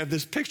 again, I have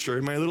this picture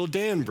in my little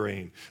Dan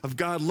brain of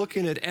God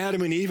looking at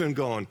Adam and Eve and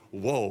going,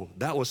 whoa,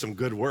 that was some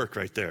good work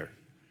right there,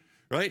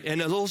 right?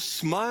 And a little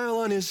smile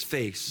on his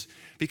face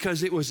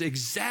because it was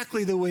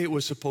exactly the way it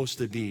was supposed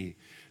to be.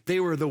 They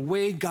were the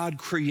way God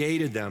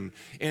created them.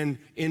 And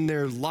in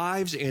their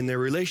lives, in their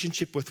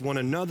relationship with one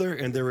another,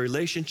 and their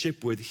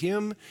relationship with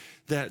him,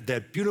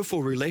 that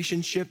beautiful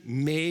relationship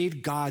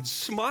made God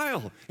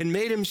smile and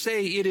made him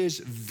say, it is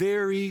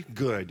very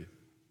good.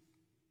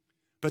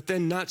 But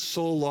then not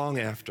so long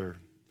after,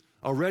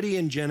 already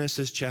in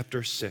Genesis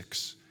chapter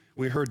 6,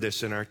 we heard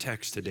this in our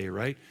text today,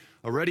 right?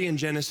 Already in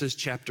Genesis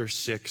chapter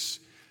 6,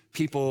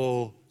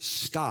 people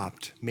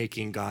stopped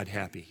making God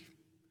happy,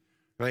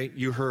 right?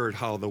 You heard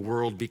how the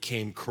world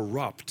became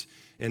corrupt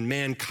and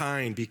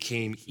mankind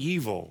became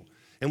evil.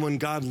 And when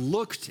God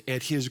looked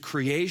at his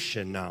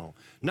creation now,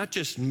 not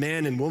just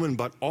man and woman,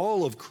 but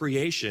all of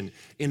creation,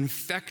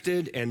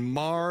 infected and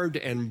marred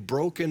and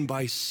broken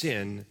by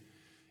sin,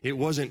 it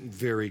wasn't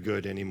very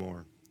good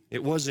anymore.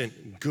 It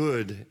wasn't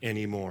good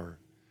anymore.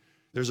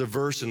 There's a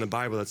verse in the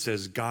Bible that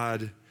says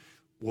God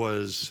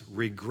was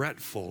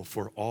regretful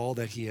for all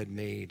that he had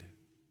made.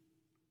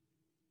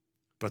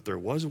 But there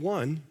was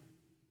one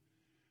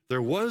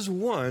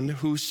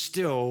who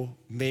still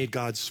made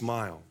God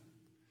smile.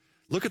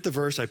 Look at the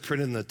verse I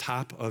printed in the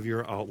top of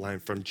your outline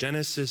from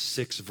Genesis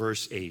 6,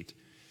 verse 8.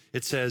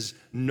 It says,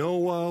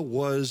 Noah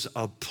was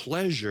a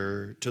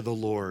pleasure to the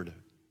Lord.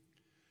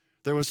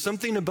 There was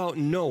something about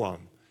Noah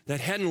that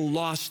hadn't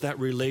lost that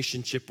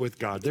relationship with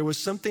God. There was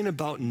something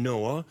about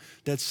Noah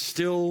that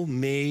still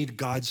made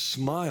God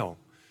smile.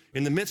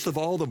 In the midst of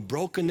all the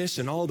brokenness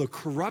and all the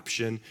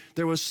corruption,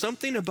 there was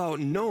something about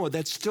Noah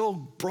that still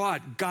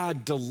brought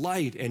God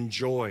delight and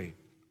joy.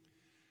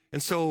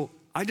 And so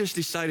I just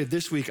decided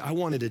this week I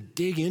wanted to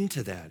dig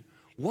into that.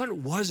 What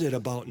was it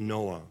about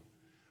Noah?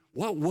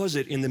 What was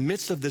it in the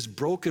midst of this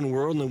broken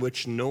world in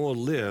which Noah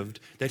lived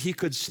that he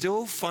could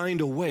still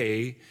find a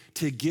way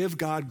to give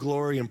God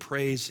glory and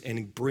praise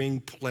and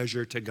bring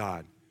pleasure to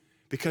God?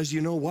 Because you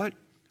know what?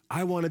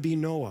 I want to be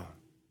Noah.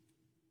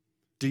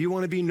 Do you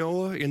want to be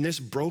Noah in this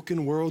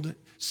broken world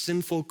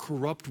sinful,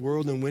 corrupt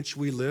world in which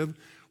we live,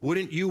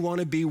 wouldn't you want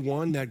to be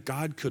one that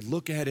God could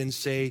look at and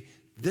say,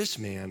 this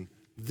man,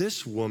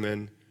 this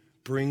woman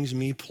brings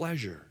me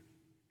pleasure?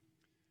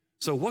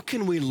 So what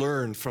can we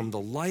learn from the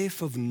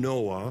life of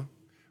Noah,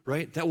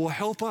 right, that will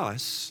help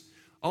us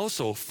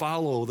also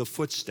follow the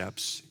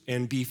footsteps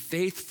and be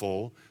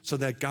faithful so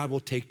that God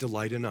will take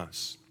delight in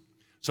us?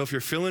 So if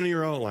you're filling in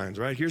your outlines,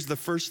 right, here's the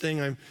first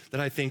thing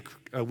that I think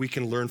we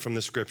can learn from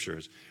the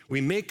scriptures. We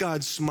make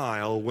God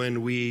smile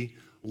when we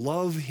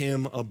love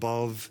him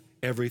above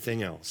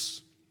everything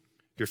else.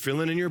 If you're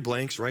filling in your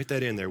blanks, write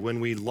that in there. When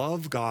we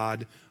love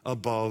God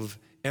above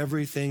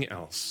everything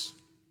else.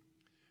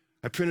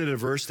 I printed a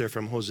verse there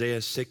from Hosea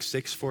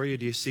 6:6 for you.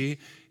 Do you see?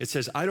 It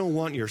says, I don't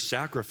want your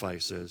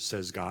sacrifices,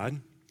 says God.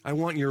 I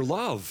want your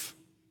love.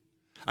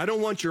 I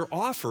don't want your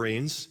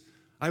offerings.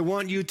 I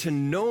want you to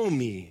know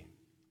me.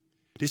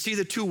 Do you see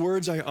the two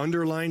words I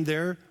underlined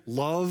there?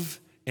 Love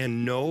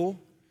and know.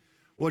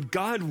 What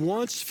God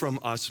wants from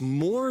us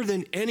more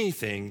than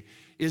anything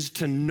is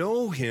to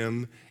know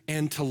him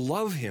and to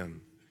love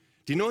him.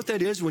 Do you know what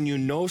that is? When you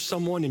know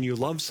someone and you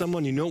love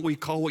someone, you know what we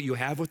call what you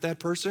have with that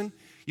person?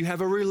 You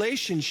have a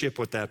relationship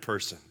with that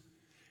person.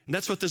 And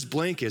that's what this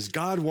blank is.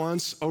 God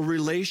wants a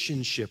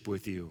relationship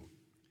with you.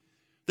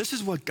 This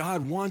is what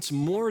God wants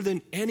more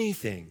than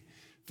anything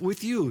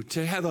with you,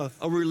 to have a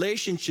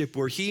relationship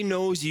where he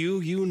knows you,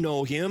 you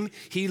know him,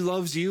 he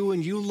loves you,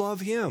 and you love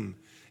him.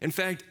 In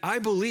fact, I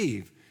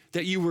believe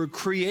that you were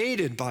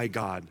created by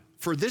God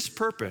for this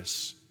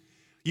purpose.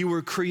 You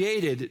were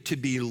created to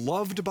be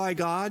loved by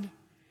God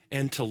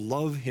and to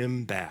love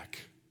him back.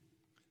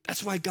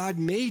 That's why God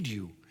made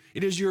you.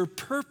 It is your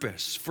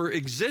purpose for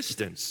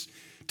existence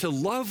to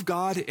love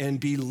God and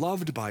be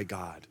loved by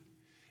God.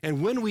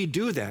 And when we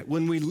do that,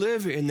 when we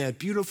live in that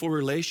beautiful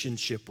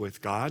relationship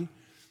with God,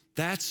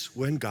 that's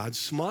when God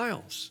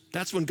smiles.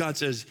 That's when God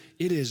says,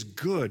 it is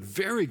good,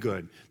 very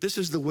good. This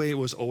is the way it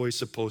was always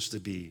supposed to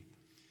be.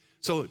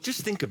 So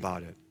just think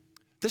about it.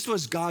 This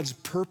was God's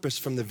purpose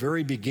from the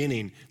very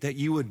beginning, that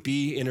you would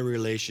be in a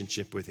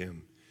relationship with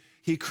him.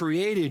 He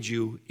created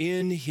you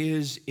in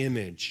his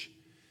image.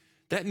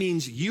 That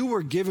means you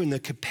were given the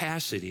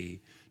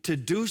capacity to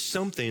do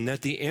something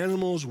that the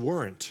animals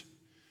weren't.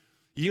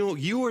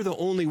 You were the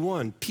only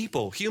one.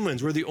 People,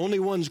 humans, were the only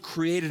ones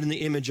created in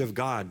the image of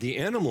God. The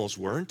animals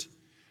weren't.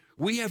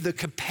 We have the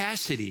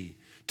capacity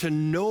to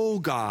know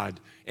God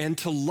and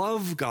to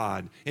love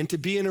God and to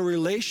be in a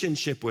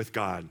relationship with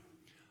God.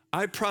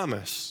 I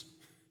promise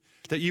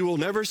that you will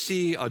never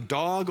see a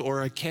dog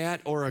or a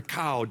cat or a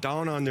cow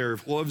down on their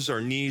hooves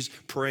or knees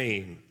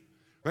praying,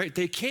 right?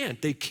 They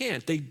can't. They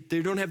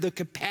don't have the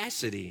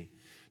capacity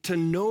to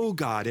know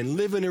God and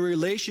live in a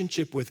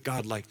relationship with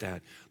God like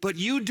that. But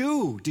you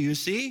do you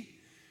see?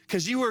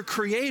 Because you were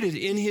created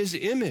in his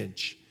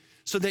image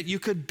so that you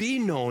could be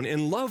known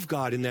and love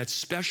God in that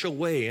special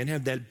way and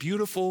have that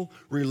beautiful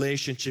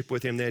relationship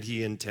with him that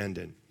he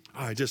intended.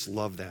 Oh, I just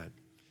love that.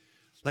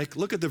 Like,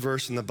 look at the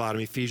verse in the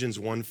bottom, Ephesians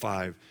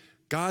 1:5.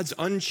 God's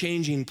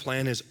unchanging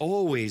plan has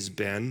always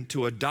been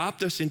to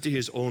adopt us into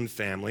his own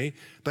family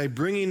by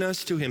bringing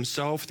us to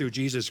himself through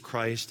Jesus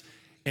Christ,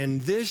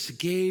 and this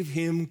gave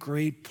him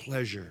great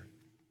pleasure.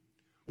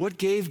 What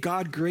gave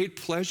God great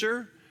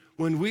pleasure?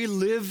 When we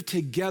live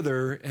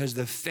together as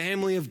the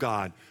family of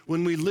God,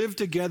 when we live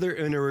together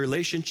in a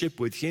relationship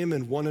with him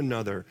and one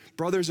another,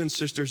 brothers and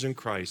sisters in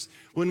Christ,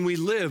 when we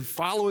live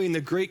following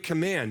the great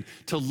command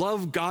to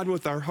love God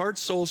with our heart,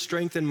 soul,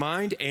 strength, and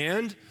mind,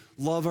 and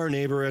love our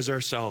neighbor as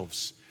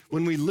ourselves.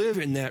 When we live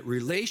in that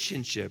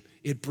relationship,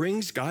 it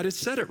brings God, it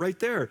said it right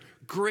there,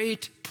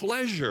 great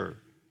pleasure.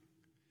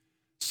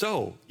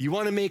 So, you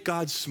want to make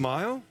God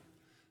smile?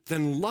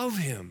 Then love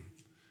him.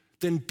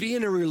 Then be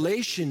in a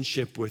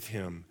relationship with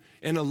him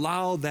and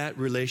allow that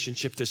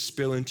relationship to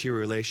spill into your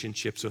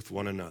relationships with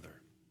one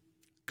another.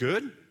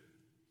 Good?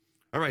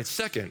 All right,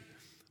 second,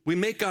 we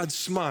make God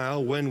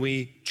smile when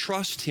we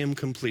trust him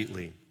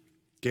completely.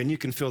 Again, you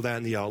can fill that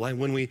in the outline.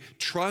 When we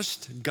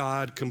trust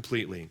God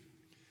completely.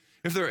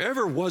 If there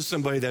ever was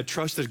somebody that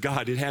trusted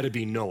God, it had to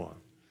be Noah,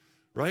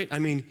 right? I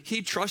mean,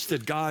 he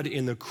trusted God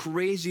in the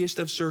craziest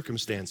of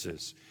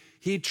circumstances.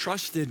 He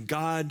trusted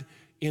God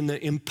in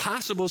the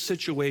impossible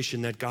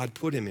situation that God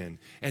put him in.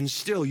 And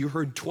still, you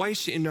heard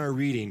twice in our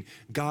reading,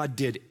 Noah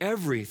did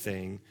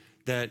everything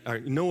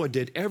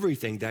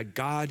that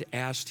God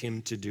asked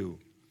him to do.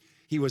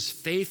 He was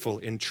faithful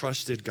and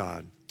trusted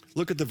God.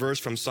 Look at the verse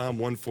from Psalm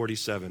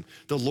 147.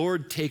 The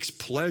Lord takes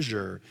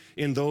pleasure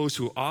in those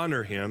who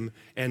honor him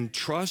and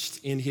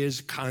trust in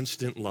his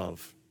constant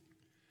love.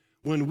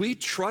 When we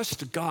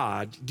trust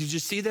God, did you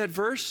see that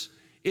verse?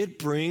 It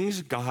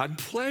brings God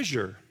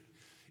pleasure.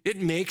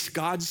 It makes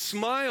God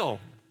smile.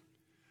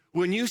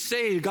 When you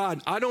say,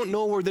 God, I don't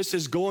know where this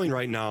is going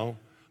right now,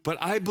 but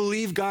I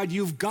believe, God,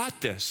 you've got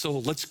this, so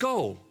let's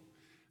go.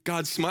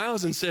 God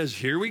smiles and says,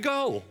 here we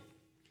go.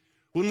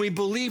 When we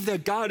believe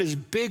that God is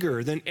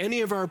bigger than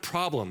any of our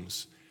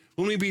problems,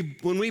 when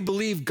we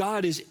believe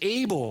God is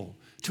able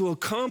to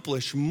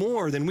accomplish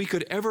more than we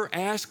could ever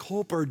ask,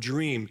 hope, or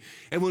dream.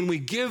 And when we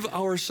give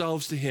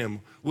ourselves to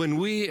him, when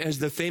we, as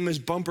the famous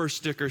bumper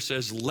sticker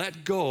says,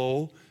 let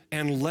go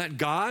and let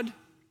God,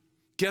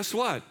 guess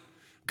what?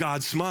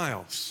 God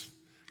smiles.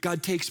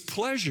 God takes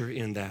pleasure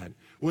in that.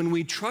 When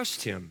we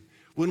trust him,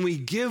 when we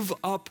give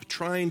up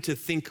trying to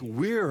think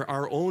we're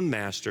our own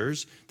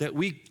masters, that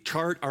we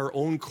chart our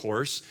own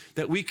course,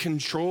 that we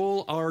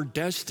control our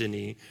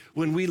destiny,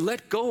 when we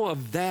let go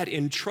of that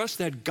and trust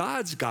that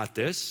God's got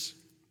this,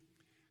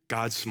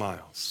 God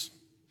smiles.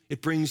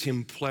 It brings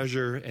him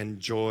pleasure and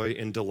joy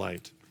and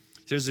delight.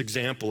 There's an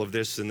example of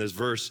this in this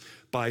verse.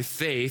 By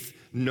faith,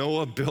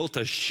 Noah built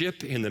a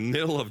ship in the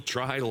middle of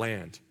dry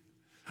land.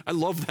 I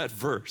love that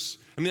verse.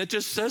 I mean, it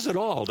just says it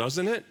all,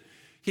 doesn't it?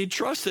 He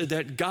trusted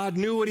that God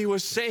knew what he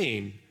was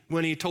saying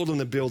when he told him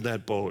to build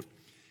that boat.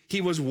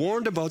 He was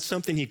warned about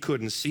something he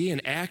couldn't see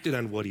and acted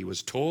on what he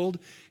was told,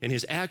 and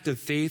his act of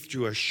faith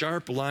drew a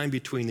sharp line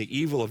between the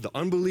evil of the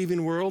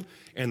unbelieving world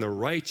and the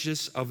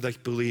righteous of the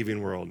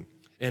believing world.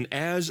 And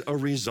as a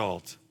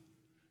result,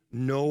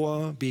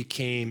 Noah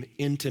became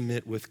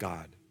intimate with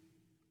God.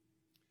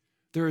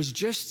 There is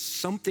just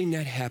something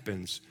that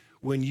happens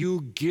when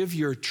you give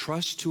your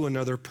trust to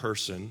another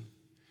person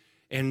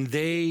and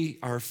they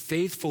are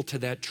faithful to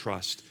that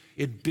trust.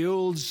 It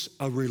builds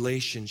a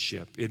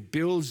relationship. It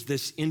builds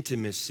this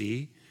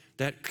intimacy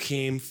that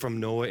came from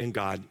Noah and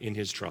God in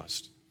his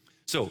trust.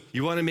 So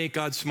you want to make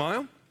God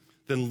smile?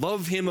 Then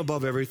love him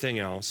above everything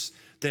else.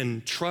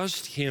 Then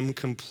trust him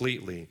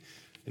completely.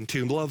 And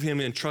to love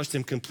him and trust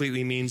him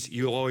completely means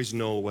you always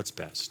know what's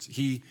best.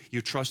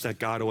 You trust that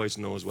God always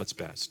knows what's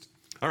best.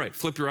 All right,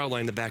 flip your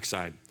outline to the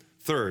backside.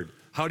 Third,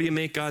 how do you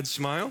make God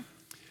smile?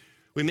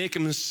 We make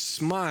him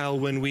smile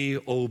when we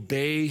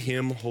obey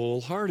him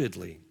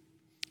wholeheartedly.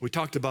 We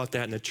talked about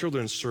that in the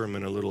children's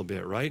sermon a little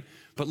bit, right?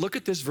 But look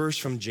at this verse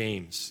from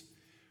James.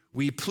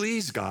 We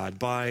please God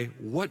by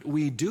what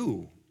we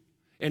do,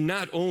 and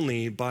not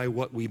only by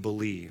what we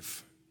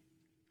believe.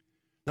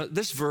 Now,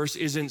 this verse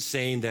isn't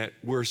saying that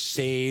we're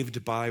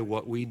saved by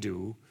what we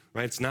do,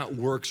 right? It's not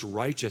works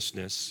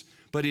righteousness,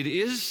 but it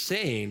is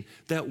saying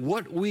that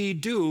what we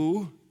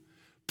do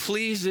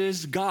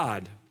pleases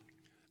God.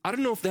 I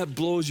don't know if that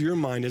blows your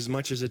mind as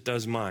much as it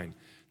does mine,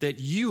 that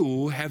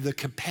you have the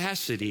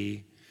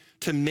capacity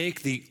to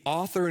make the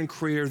author and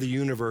creator of the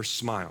universe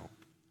smile.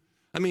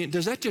 I mean,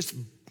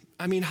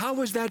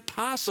 how is that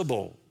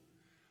possible?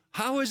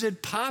 How is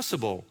it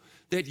possible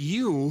that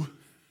you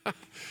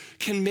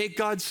can make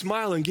God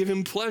smile and give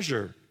him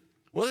pleasure?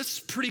 Well, it's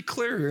pretty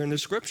clear here in the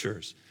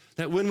scriptures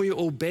that when we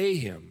obey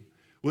him,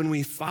 when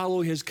we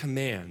follow his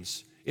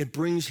commands, it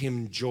brings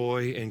him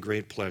joy and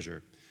great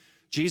pleasure.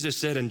 Jesus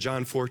said in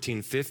John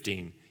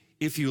 14:15,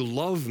 if you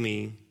love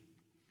me,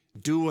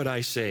 do what I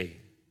say.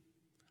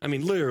 I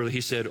mean, literally, he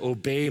said,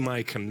 obey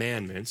my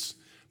commandments,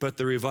 but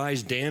the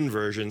Revised Dan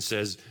version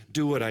says,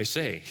 do what I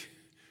say,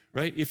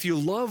 right? If you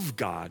love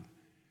God,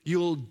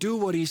 you'll do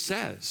what he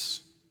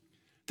says.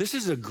 This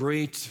is a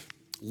great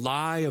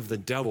lie of the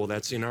devil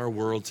that's in our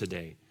world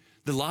today.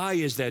 The lie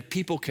is that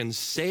people can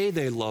say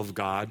they love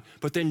God,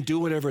 but then do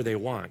whatever they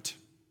want.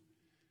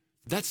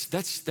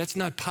 That's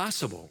not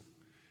possible.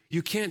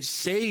 You can't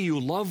say you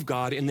love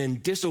God and then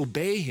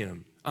disobey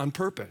him on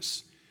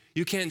purpose.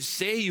 You can't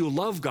say you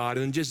love God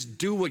and just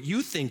do what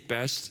you think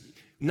best,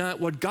 not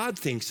what God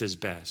thinks is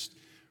best,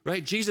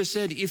 right? Jesus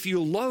said, if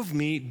you love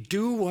me,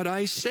 do what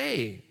I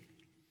say.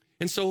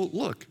 And so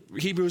look,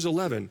 Hebrews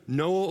 11,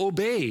 Noah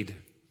obeyed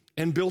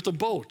and built a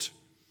boat.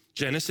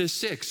 Genesis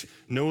 6,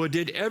 Noah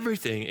did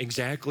everything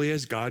exactly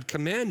as God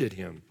commanded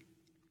him.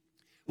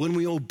 When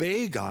we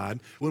obey God,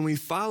 when we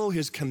follow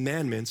his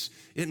commandments,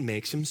 it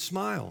makes him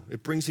smile.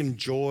 It brings him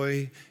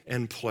joy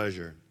and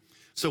pleasure.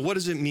 So what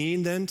does it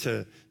mean then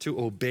to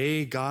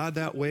obey God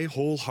that way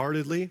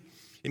wholeheartedly?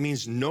 It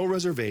means no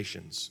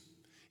reservations.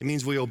 It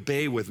means we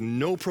obey with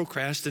no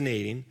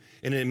procrastinating,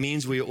 and it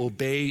means we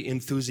obey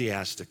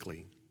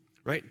enthusiastically,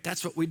 right?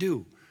 That's what we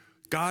do.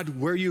 God,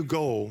 where you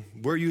go,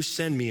 where you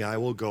send me, I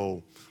will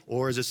go.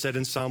 Or as it said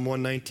in Psalm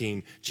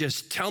 119,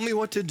 just tell me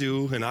what to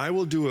do and I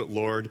will do it,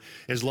 Lord.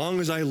 As long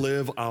as I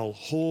live, I'll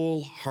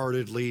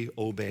wholeheartedly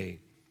obey.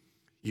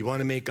 You want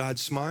to make God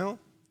smile?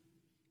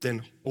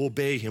 Then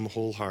obey him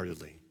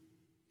wholeheartedly.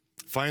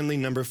 Finally,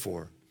 number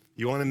 4,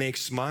 you want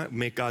to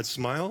make God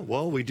smile?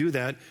 Well, we do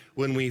that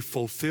when we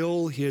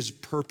fulfill his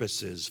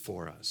purposes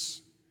for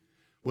us.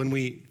 When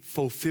we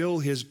fulfill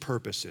his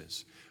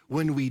purposes.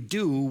 When we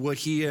do what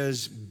he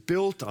has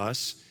built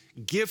us,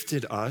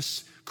 gifted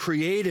us,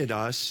 created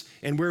us,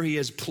 and where he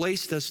has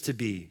placed us to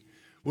be.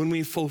 When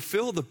we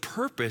fulfill the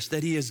purpose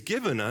that he has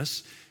given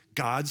us,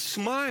 God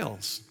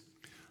smiles.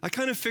 I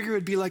kind of figure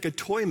it'd be like a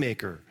toy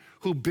maker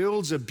who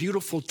builds a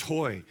beautiful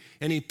toy,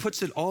 and he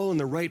puts it all in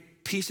the right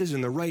pieces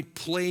in the right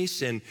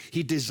place, and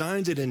he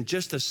designs it in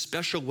just a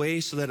special way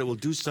so that it will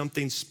do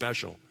something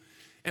special.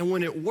 And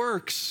when it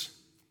works,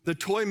 the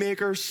toy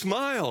maker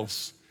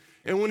smiles.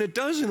 And when it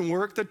doesn't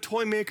work, the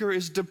toy maker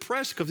is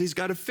depressed because he's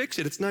got to fix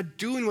it. It's not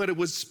doing what it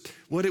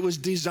was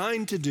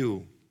designed to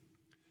do.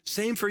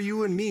 Same for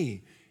you and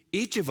me.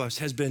 Each of us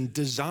has been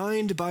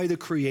designed by the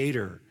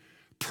Creator,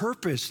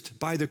 purposed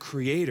by the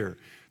Creator.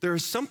 There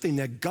is something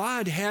that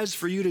God has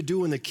for you to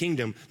do in the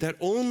kingdom that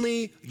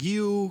only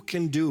you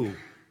can do.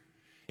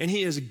 And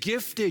He has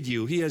gifted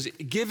you. He has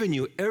given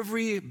you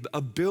every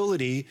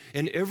ability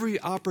and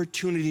every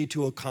opportunity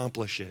to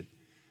accomplish it.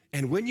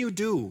 And when you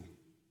do,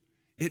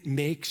 it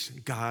makes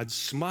God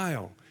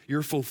smile.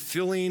 You're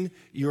fulfilling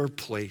your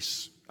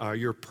place,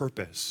 your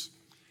purpose.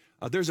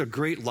 There's a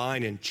great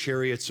line in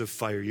Chariots of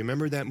Fire. You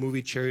remember that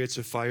movie, Chariots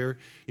of Fire?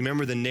 You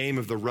remember the name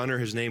of the runner?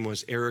 His name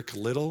was Eric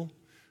Liddell,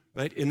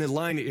 right? In the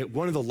line,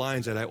 one of the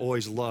lines that I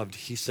always loved,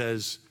 he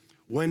says,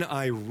 "When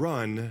I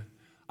run,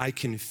 I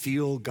can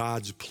feel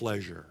God's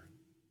pleasure."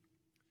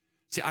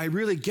 See, I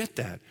really get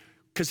that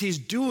because he's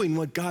doing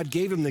what God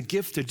gave him the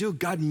gift to do.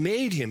 God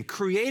made him,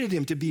 created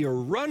him to be a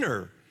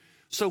runner.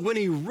 So when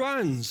he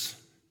runs,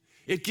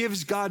 it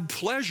gives God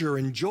pleasure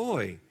and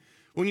joy.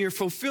 When you're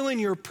fulfilling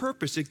your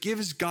purpose, it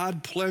gives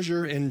God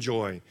pleasure and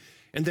joy.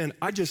 And then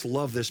I just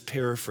love this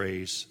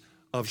paraphrase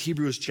of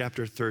Hebrews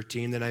chapter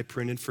 13 that I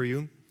printed for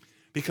you,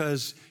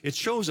 because it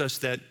shows us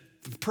that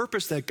the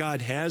purpose that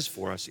God has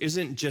for us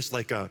isn't just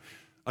like a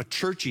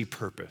churchy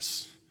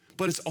purpose,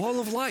 but it's all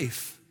of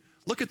life.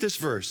 Look at this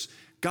verse.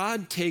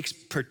 God takes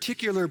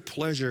particular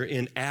pleasure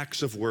in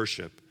acts of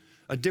worship,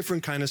 a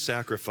different kind of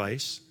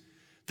sacrifice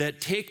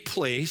that take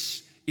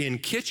place in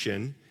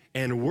kitchen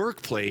and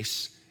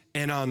workplace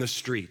and on the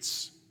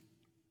streets.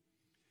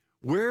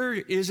 Where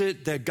is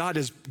it that God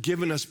has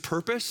given us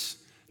purpose?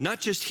 Not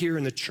just here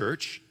in the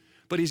church,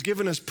 but he's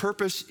given us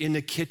purpose in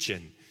the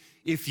kitchen.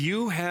 If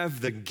you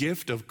have the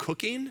gift of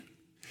cooking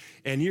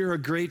and you're a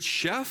great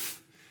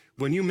chef,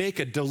 when you make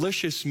a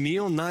delicious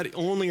meal, not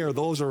only are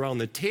those around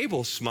the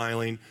table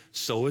smiling,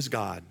 so is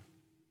God.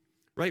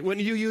 Right? When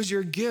you use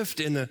your gift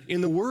in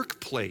the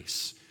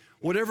workplace,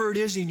 whatever it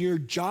is in your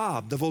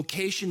job, the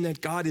vocation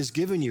that God has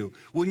given you,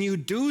 when you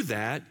do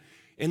that,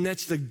 and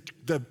that's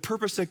the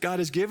purpose that God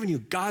has given you,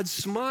 God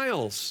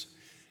smiles.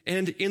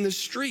 And in the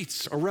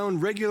streets,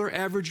 around regular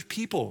average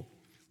people,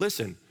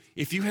 listen,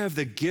 if you have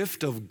the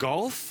gift of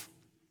golf,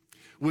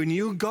 when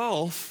you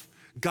golf,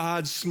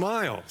 God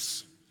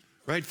smiles,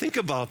 right? Think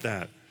about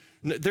that.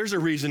 There's a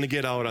reason to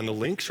get out on the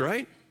links,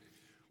 right?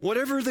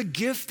 Whatever the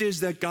gift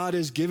is that God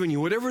has given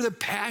you, whatever the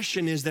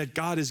passion is that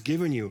God has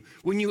given you,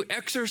 when you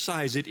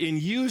exercise it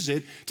and use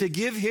it to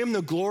give him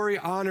the glory,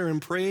 honor,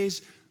 and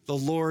praise, the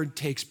Lord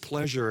takes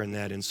pleasure in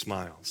that and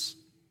smiles.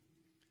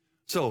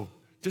 So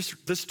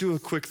let's do a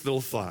quick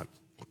little thought.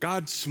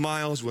 God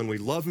smiles when we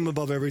love him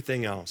above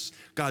everything else.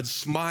 God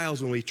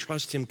smiles when we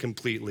trust him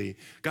completely.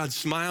 God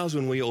smiles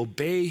when we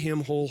obey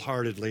him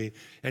wholeheartedly.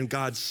 And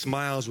God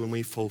smiles when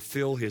we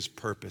fulfill his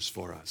purpose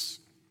for us.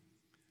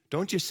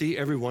 Don't you see,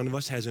 every one of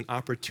us has an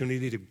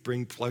opportunity to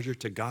bring pleasure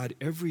to God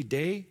every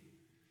day?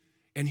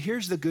 And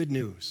here's the good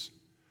news.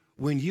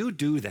 When you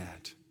do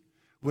that,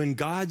 when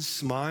God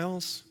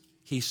smiles,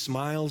 he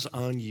smiles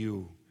on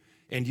you,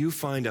 and you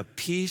find a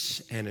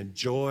peace and a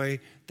joy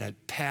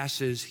that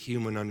passes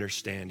human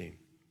understanding.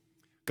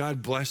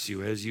 God bless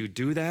you as you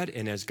do that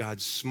and as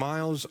God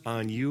smiles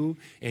on you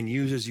and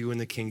uses you in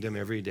the kingdom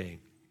every day.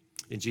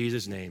 In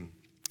Jesus' name,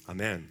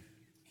 amen.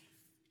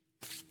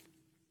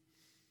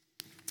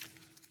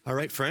 All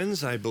right,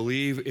 friends, I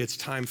believe it's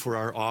time for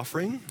our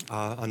offering.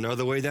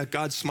 Another way that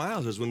God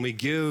smiles is when we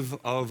give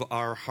of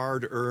our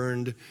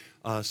hard-earned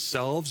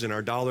selves and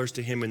our dollars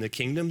to him in the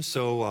kingdom.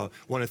 So I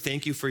want to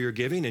thank you for your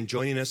giving and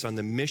joining us on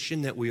the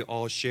mission that we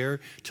all share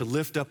to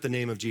lift up the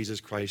name of Jesus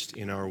Christ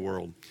in our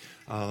world.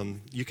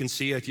 You can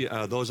see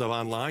those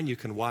online. You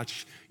can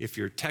watch if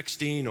you're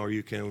texting, or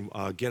you can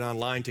get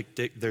online.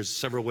 There's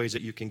several ways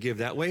that you can give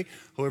that way.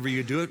 However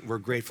you do it, we're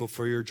grateful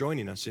for your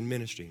joining us in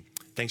ministry.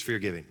 Thanks for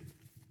your giving.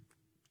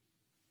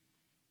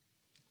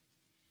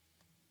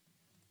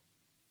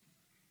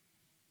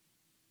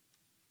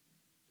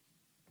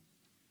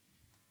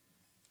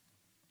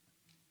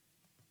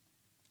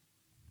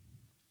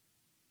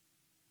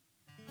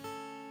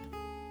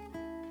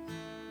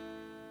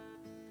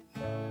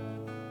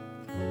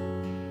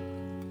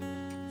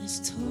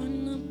 There's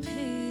torn up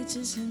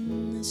pages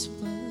in this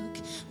book,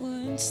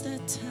 words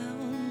that tell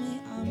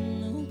me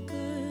I'm no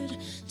good,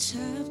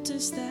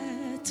 chapters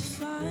that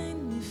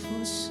define me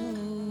for so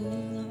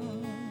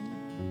long.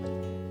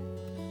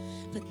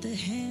 But the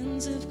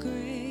hands of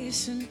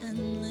grace and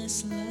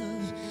endless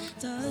love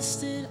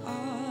dusted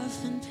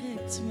off and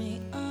picked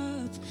me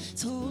up,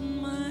 told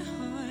my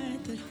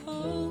heart that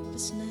hope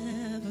is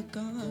never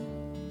gone.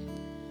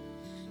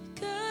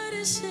 God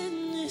is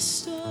in this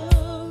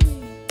story.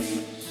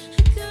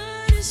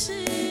 God is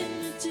in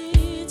the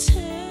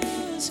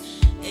details,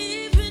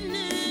 even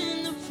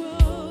in the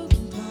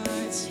broken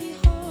parts. He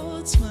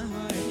holds my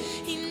heart,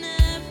 he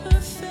never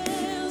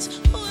fails.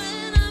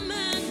 When I'm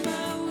at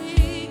my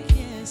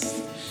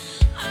weakest,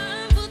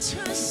 I will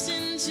trust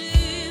in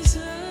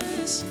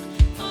Jesus.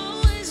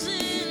 Always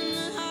in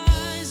the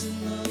highs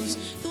and lows,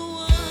 the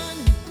one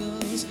who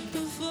goes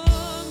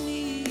before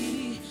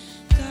me.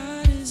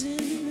 God is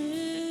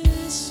in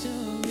this story.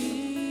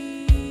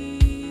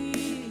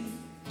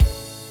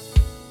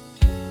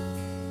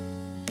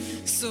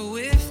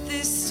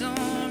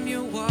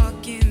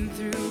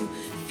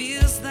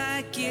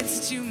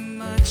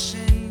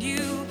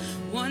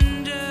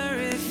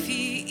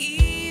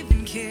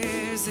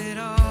 lose it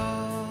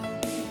all.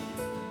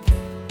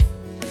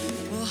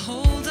 Well,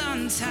 hold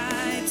on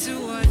tight to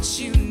what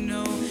you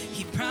know.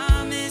 He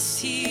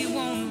promised he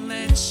won't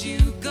let you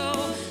go.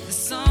 The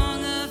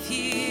song of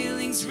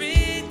healing's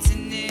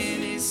written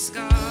in his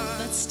scars.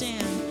 Let's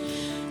stand.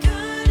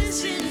 God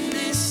is in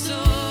this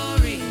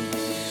story.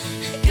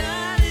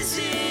 God is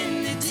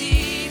in the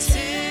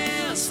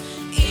details.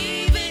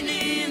 Even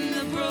in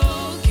the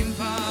broken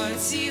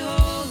parts, he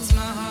holds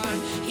my heart.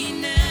 He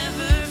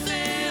never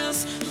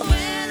fails.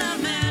 When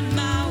I'm at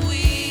my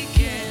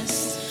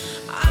weakest,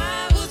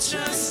 I will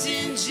trust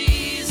in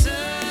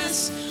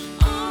Jesus.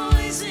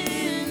 Always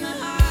in the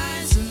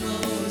highs and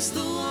lows, the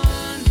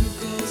one who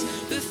goes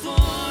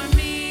before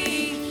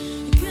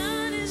me.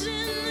 God is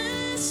in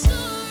this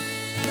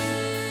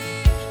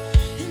story.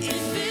 And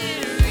if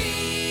it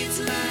reads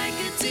like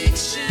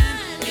addiction,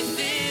 if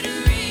it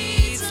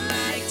reads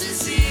like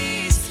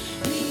disease,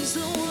 he's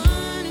the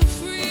one who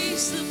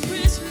frees the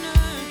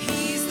prisoner.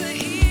 He's the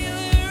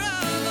healer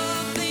of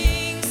all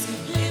things.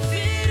 If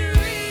it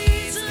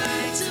reads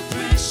like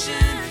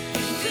depression,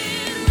 if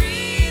it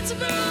reads a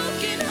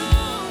broken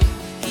home,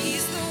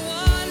 he's the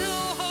one who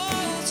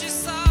holds your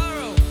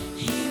sorrow.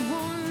 He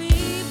won't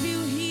leave you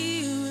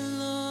here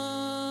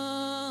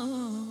alone.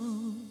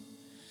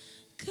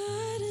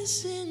 God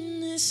is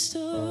in this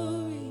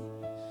story.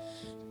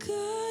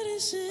 God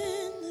is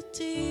in the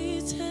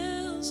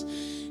details.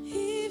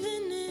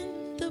 Even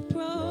in the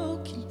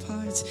broken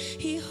parts,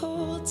 he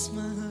holds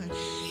my heart.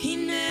 He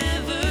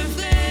never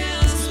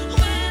fails.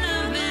 When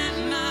I'm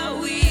at my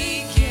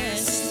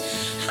weakest,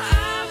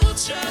 I will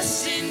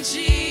trust in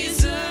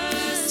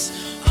Jesus.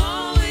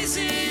 Always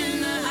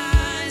in the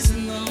highs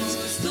and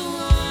lows, the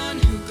one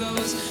who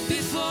goes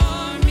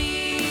before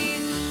me.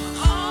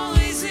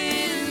 Always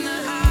in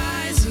the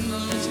highs and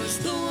lows,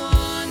 the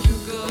one who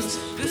goes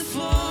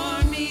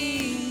before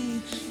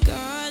me.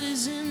 God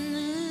is in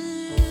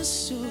this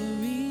story.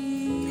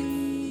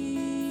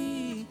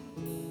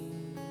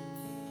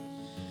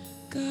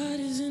 God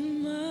is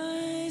in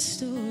my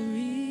story.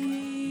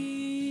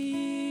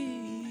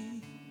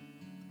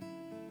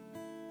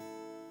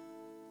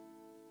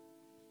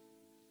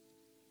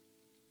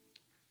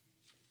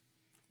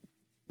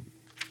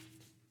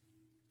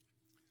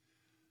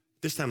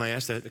 This time I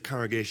ask that the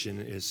congregation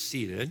is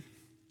seated.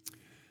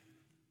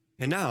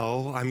 And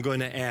now I'm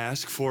going to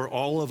ask for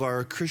all of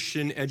our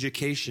Christian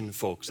education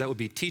folks. That would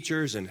be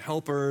teachers and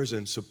helpers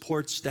and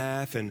support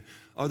staff and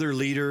other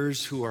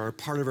leaders who are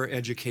part of our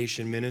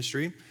education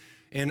ministry.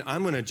 And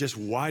I'm going to just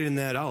widen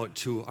that out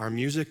to our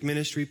music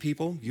ministry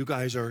people. You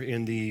guys are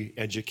in the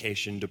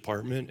education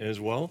department as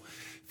well.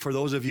 For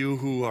those of you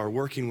who are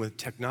working with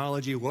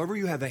technology, wherever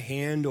you have a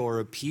hand or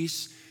a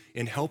piece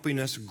in helping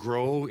us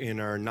grow in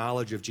our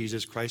knowledge of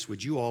Jesus Christ,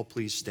 would you all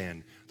please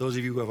stand? Those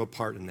of you who have a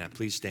part in that,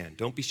 please stand.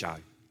 Don't be shy.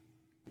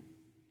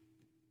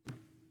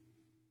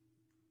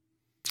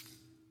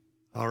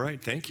 All right,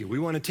 thank you. We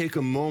want to take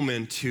a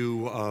moment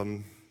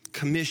to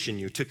commission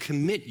you, to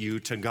commit you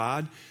to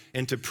God,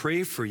 and to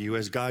pray for you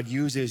as God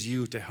uses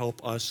you to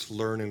help us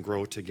learn and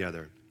grow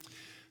together.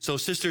 So,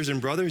 sisters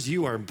and brothers,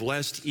 you are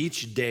blessed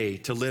each day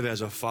to live as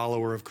a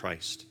follower of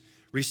Christ,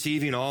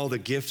 receiving all the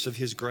gifts of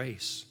his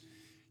grace.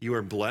 You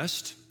are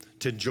blessed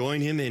to join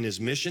him in his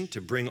mission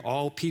to bring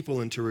all people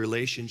into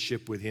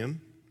relationship with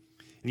him.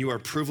 And you are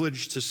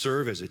privileged to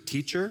serve as a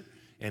teacher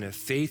and a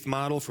faith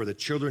model for the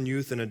children,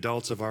 youth, and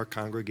adults of our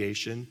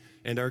congregation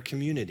and our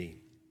community.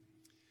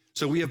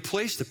 So we have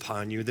placed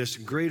upon you this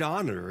great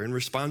honor and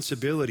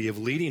responsibility of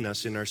leading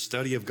us in our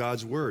study of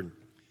God's word.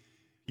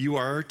 You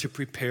are to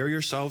prepare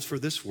yourselves for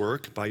this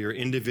work by your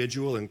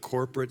individual and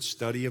corporate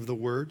study of the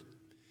word.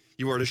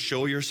 You are to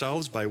show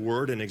yourselves by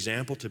word and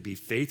example to be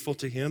faithful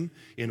to him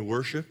in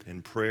worship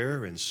and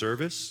prayer and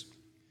service.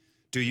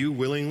 Do you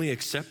willingly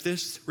accept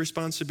this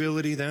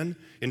responsibility then,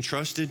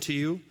 entrusted to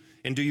you?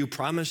 And do you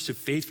promise to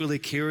faithfully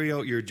carry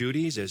out your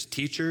duties as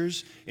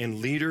teachers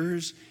and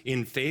leaders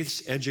in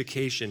faith's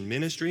education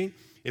ministry?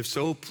 If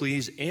so,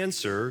 please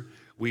answer,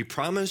 we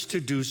promise to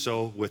do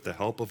so with the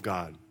help of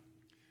God.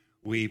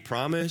 We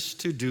promise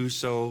to do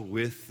so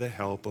with the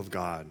help of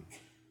God.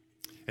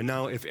 And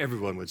now, if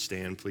everyone would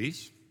stand,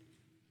 please.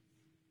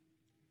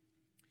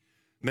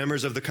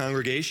 Members of the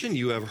congregation,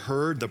 you have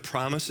heard the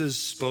promises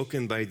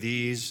spoken by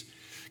these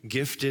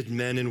gifted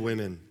men and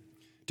women.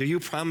 Do you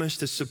promise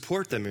to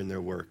support them in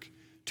their work,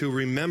 to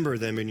remember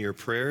them in your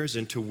prayers,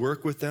 and to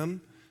work with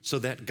them so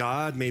that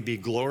God may be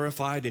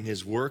glorified and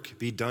his work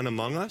be done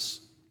among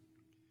us?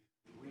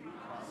 We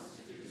promise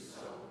to do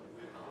so with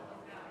the help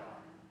of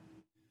God.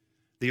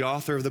 The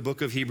author of the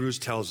book of Hebrews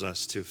tells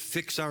us to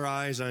fix our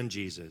eyes on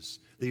Jesus,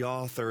 the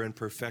author and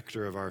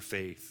perfecter of our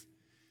faith.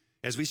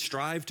 As we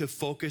strive to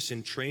focus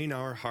and train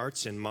our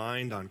hearts and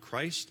mind on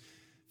Christ,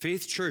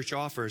 Faith Church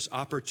offers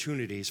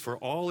opportunities for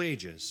all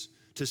ages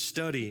to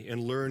study and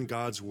learn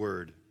God's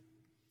word.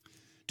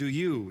 Do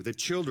you, the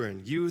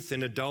children, youth,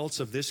 and adults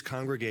of this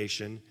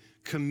congregation,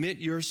 commit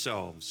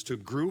yourselves to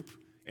group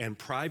and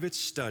private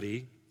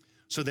study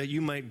so that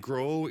you might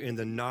grow in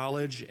the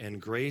knowledge and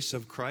grace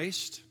of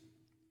Christ?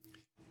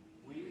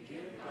 We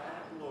give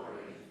God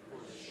glory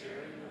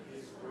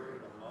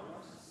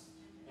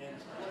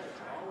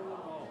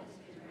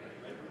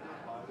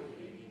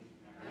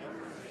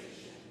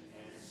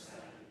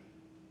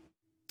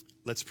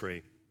Let's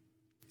pray.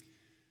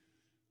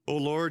 O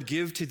Lord,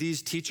 give to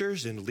these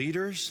teachers and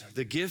leaders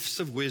the gifts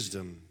of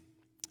wisdom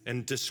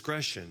and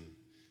discretion,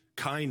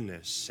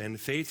 kindness and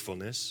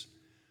faithfulness,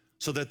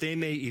 so that they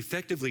may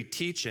effectively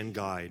teach and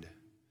guide.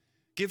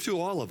 Give to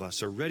all of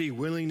us a ready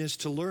willingness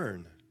to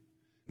learn.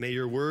 May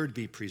your word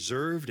be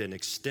preserved and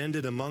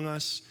extended among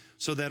us,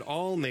 so that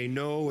all may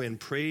know and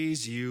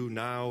praise you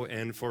now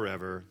and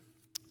forever.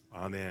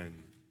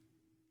 Amen.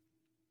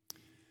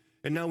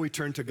 And now we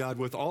turn to God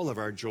with all of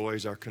our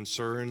joys, our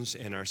concerns,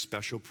 and our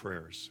special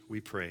prayers. We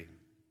pray.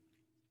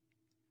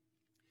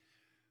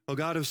 O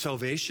God of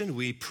salvation,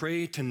 we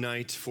pray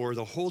tonight for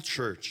the whole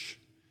church,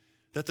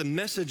 that the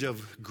message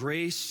of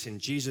grace in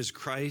Jesus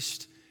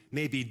Christ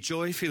may be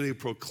joyfully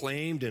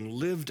proclaimed and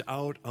lived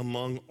out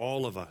among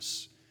all of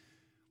us.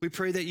 We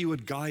pray that you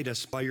would guide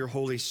us by your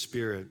Holy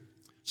Spirit,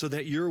 so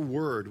that your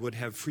word would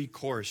have free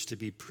course to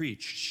be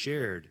preached,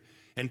 shared,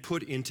 and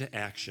put into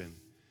action.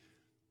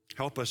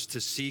 Help us to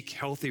seek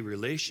healthy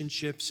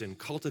relationships and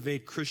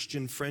cultivate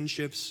Christian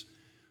friendships,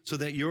 so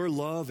that your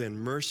love and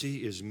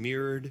mercy is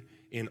mirrored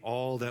in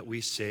all that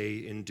we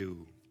say and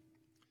do.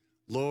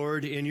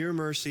 Lord, in your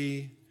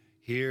mercy,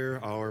 hear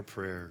our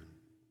prayer.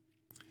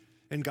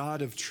 And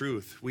God of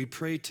truth, we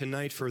pray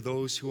tonight for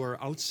those who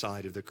are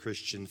outside of the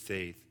Christian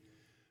faith,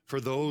 for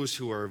those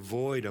who are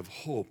void of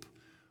hope,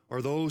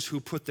 or those who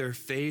put their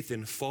faith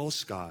in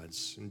false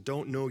gods and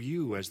don't know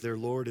you as their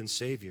Lord and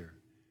Savior.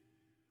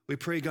 We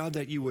pray, God,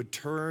 that you would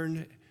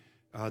turn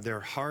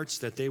their hearts,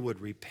 that they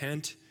would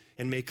repent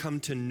and may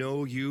come to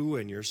know you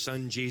and your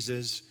Son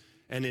Jesus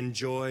and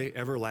enjoy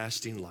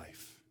everlasting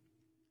life.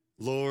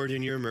 Lord,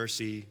 in your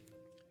mercy,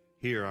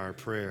 hear our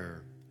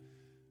prayer.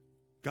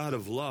 God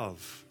of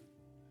love,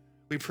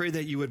 we pray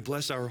that you would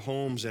bless our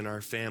homes and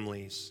our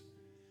families,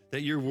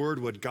 that your word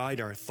would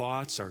guide our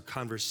thoughts, our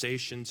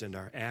conversations, and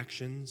our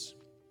actions.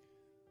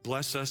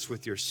 Bless us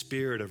with your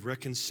spirit of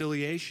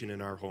reconciliation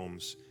in our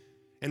homes,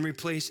 and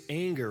replace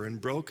anger and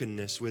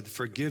brokenness with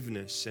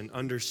forgiveness and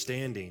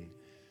understanding,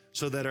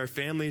 so that our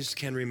families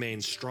can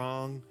remain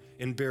strong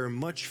and bear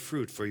much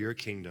fruit for your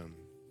kingdom.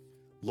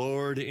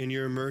 Lord, in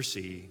your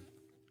mercy,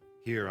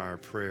 hear our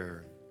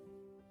prayer.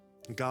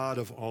 God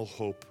of all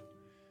hope,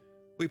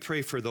 we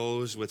pray for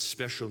those with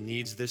special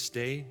needs this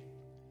day,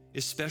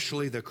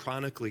 especially the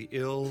chronically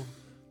ill,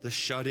 the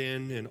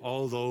shut-in, and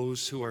all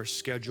those who are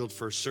scheduled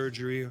for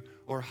surgery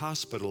or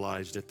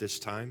hospitalized at this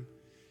time,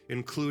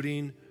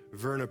 including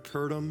Verna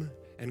Purdom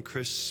and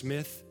Chris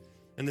Smith,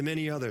 and the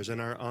many others on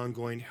our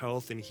ongoing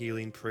health and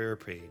healing prayer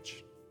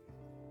page.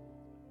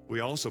 We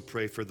also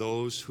pray for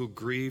those who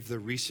grieve the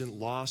recent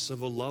loss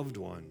of a loved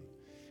one,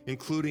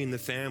 including the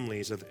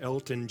families of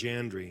Elton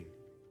Jandry,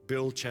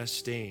 Bill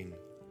Chastain,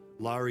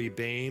 Laurie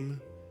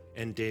Boehm,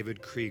 and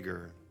David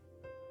Krieger,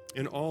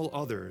 and all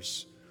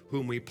others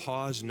whom we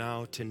pause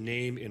now to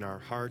name in our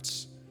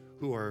hearts,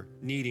 who are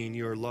needing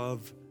your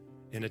love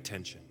and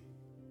attention.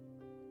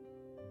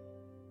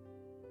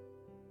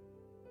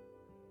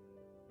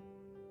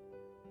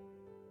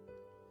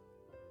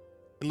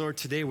 And Lord,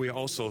 today we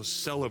also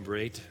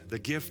celebrate the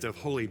gift of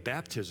holy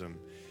baptism.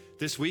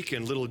 This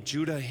weekend, little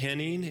Judah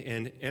Henning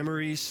and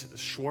Emery's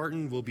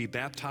Schwarten will be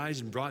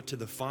baptized and brought to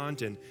the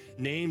font and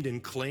named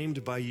and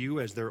claimed by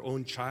you as their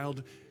own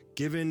child,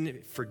 given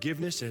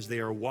forgiveness as they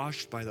are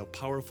washed by the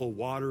powerful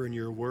water in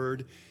your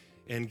word,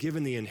 and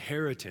given the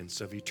inheritance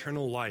of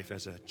eternal life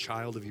as a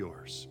child of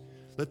yours.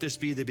 Let this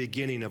be the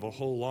beginning of a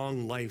whole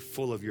long life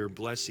full of your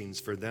blessings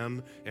for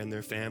them and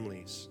their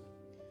families.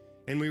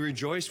 And we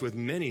rejoice with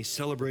many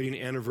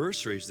celebrating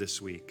anniversaries this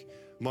week.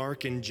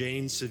 Mark and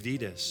Jane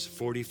Savitas,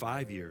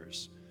 45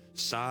 years.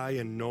 Cy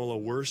and Nola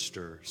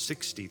Worster,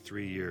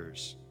 63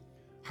 years.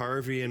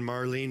 Harvey and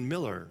Marlene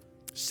Miller,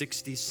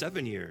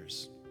 67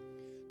 years.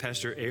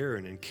 Pastor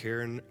Aaron and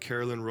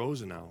Carolyn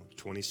Rosenau,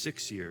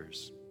 26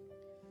 years.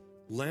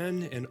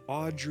 Len and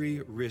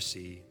Audrey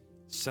Rissy,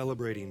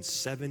 celebrating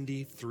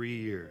 73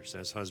 years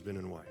as husband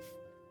and wife.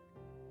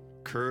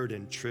 Kurt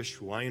and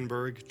Trish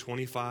Weinberg,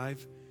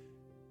 25.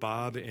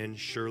 Bob and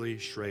Shirley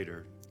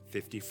Schrader,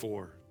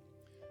 54.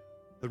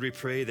 Lord, we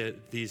pray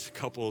that these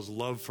couples'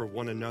 love for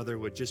one another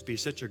would just be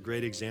such a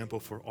great example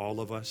for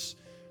all of us,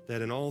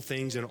 that in all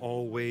things, in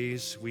all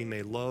ways, we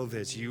may love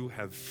as you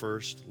have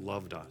first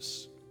loved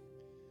us.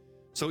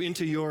 So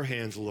into your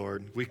hands,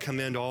 Lord, we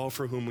commend all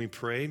for whom we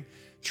pray,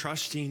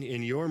 trusting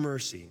in your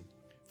mercy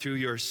through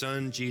your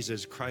Son,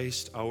 Jesus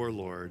Christ, our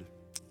Lord.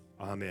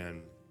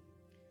 Amen.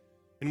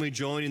 And we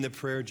join in the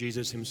prayer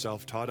Jesus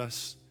himself taught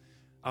us.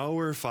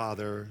 Our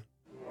Father,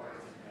 who art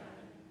in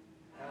heaven,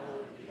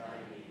 hallowed be thy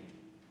name.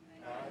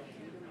 Thy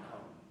kingdom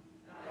come,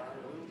 thy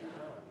will be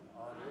done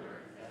on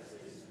earth as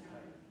it is in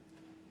heaven.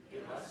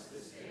 Give us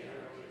this day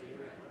our daily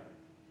bread,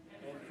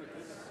 and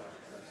forgive us our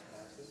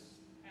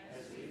trespasses,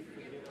 as we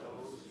forgive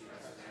those who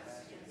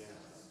trespass against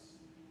us.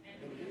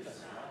 And lead us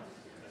not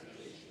into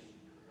temptation,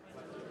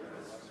 but deliver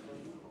us from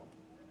evil.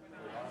 For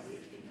thine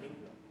is the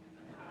kingdom,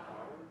 and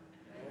power,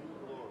 and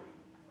glory,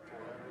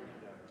 forever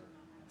and ever.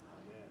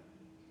 Amen.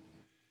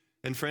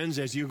 and friends,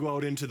 as you go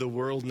out into the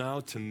world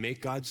now to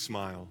make God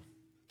smile,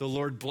 The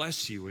Lord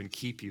bless you and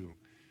keep you.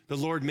 The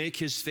Lord make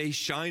his face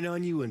shine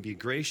on you and be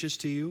gracious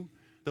to you.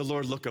 The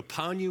Lord look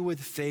upon you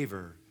with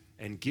favor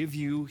and give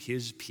you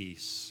his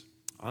peace.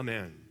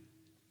 Amen.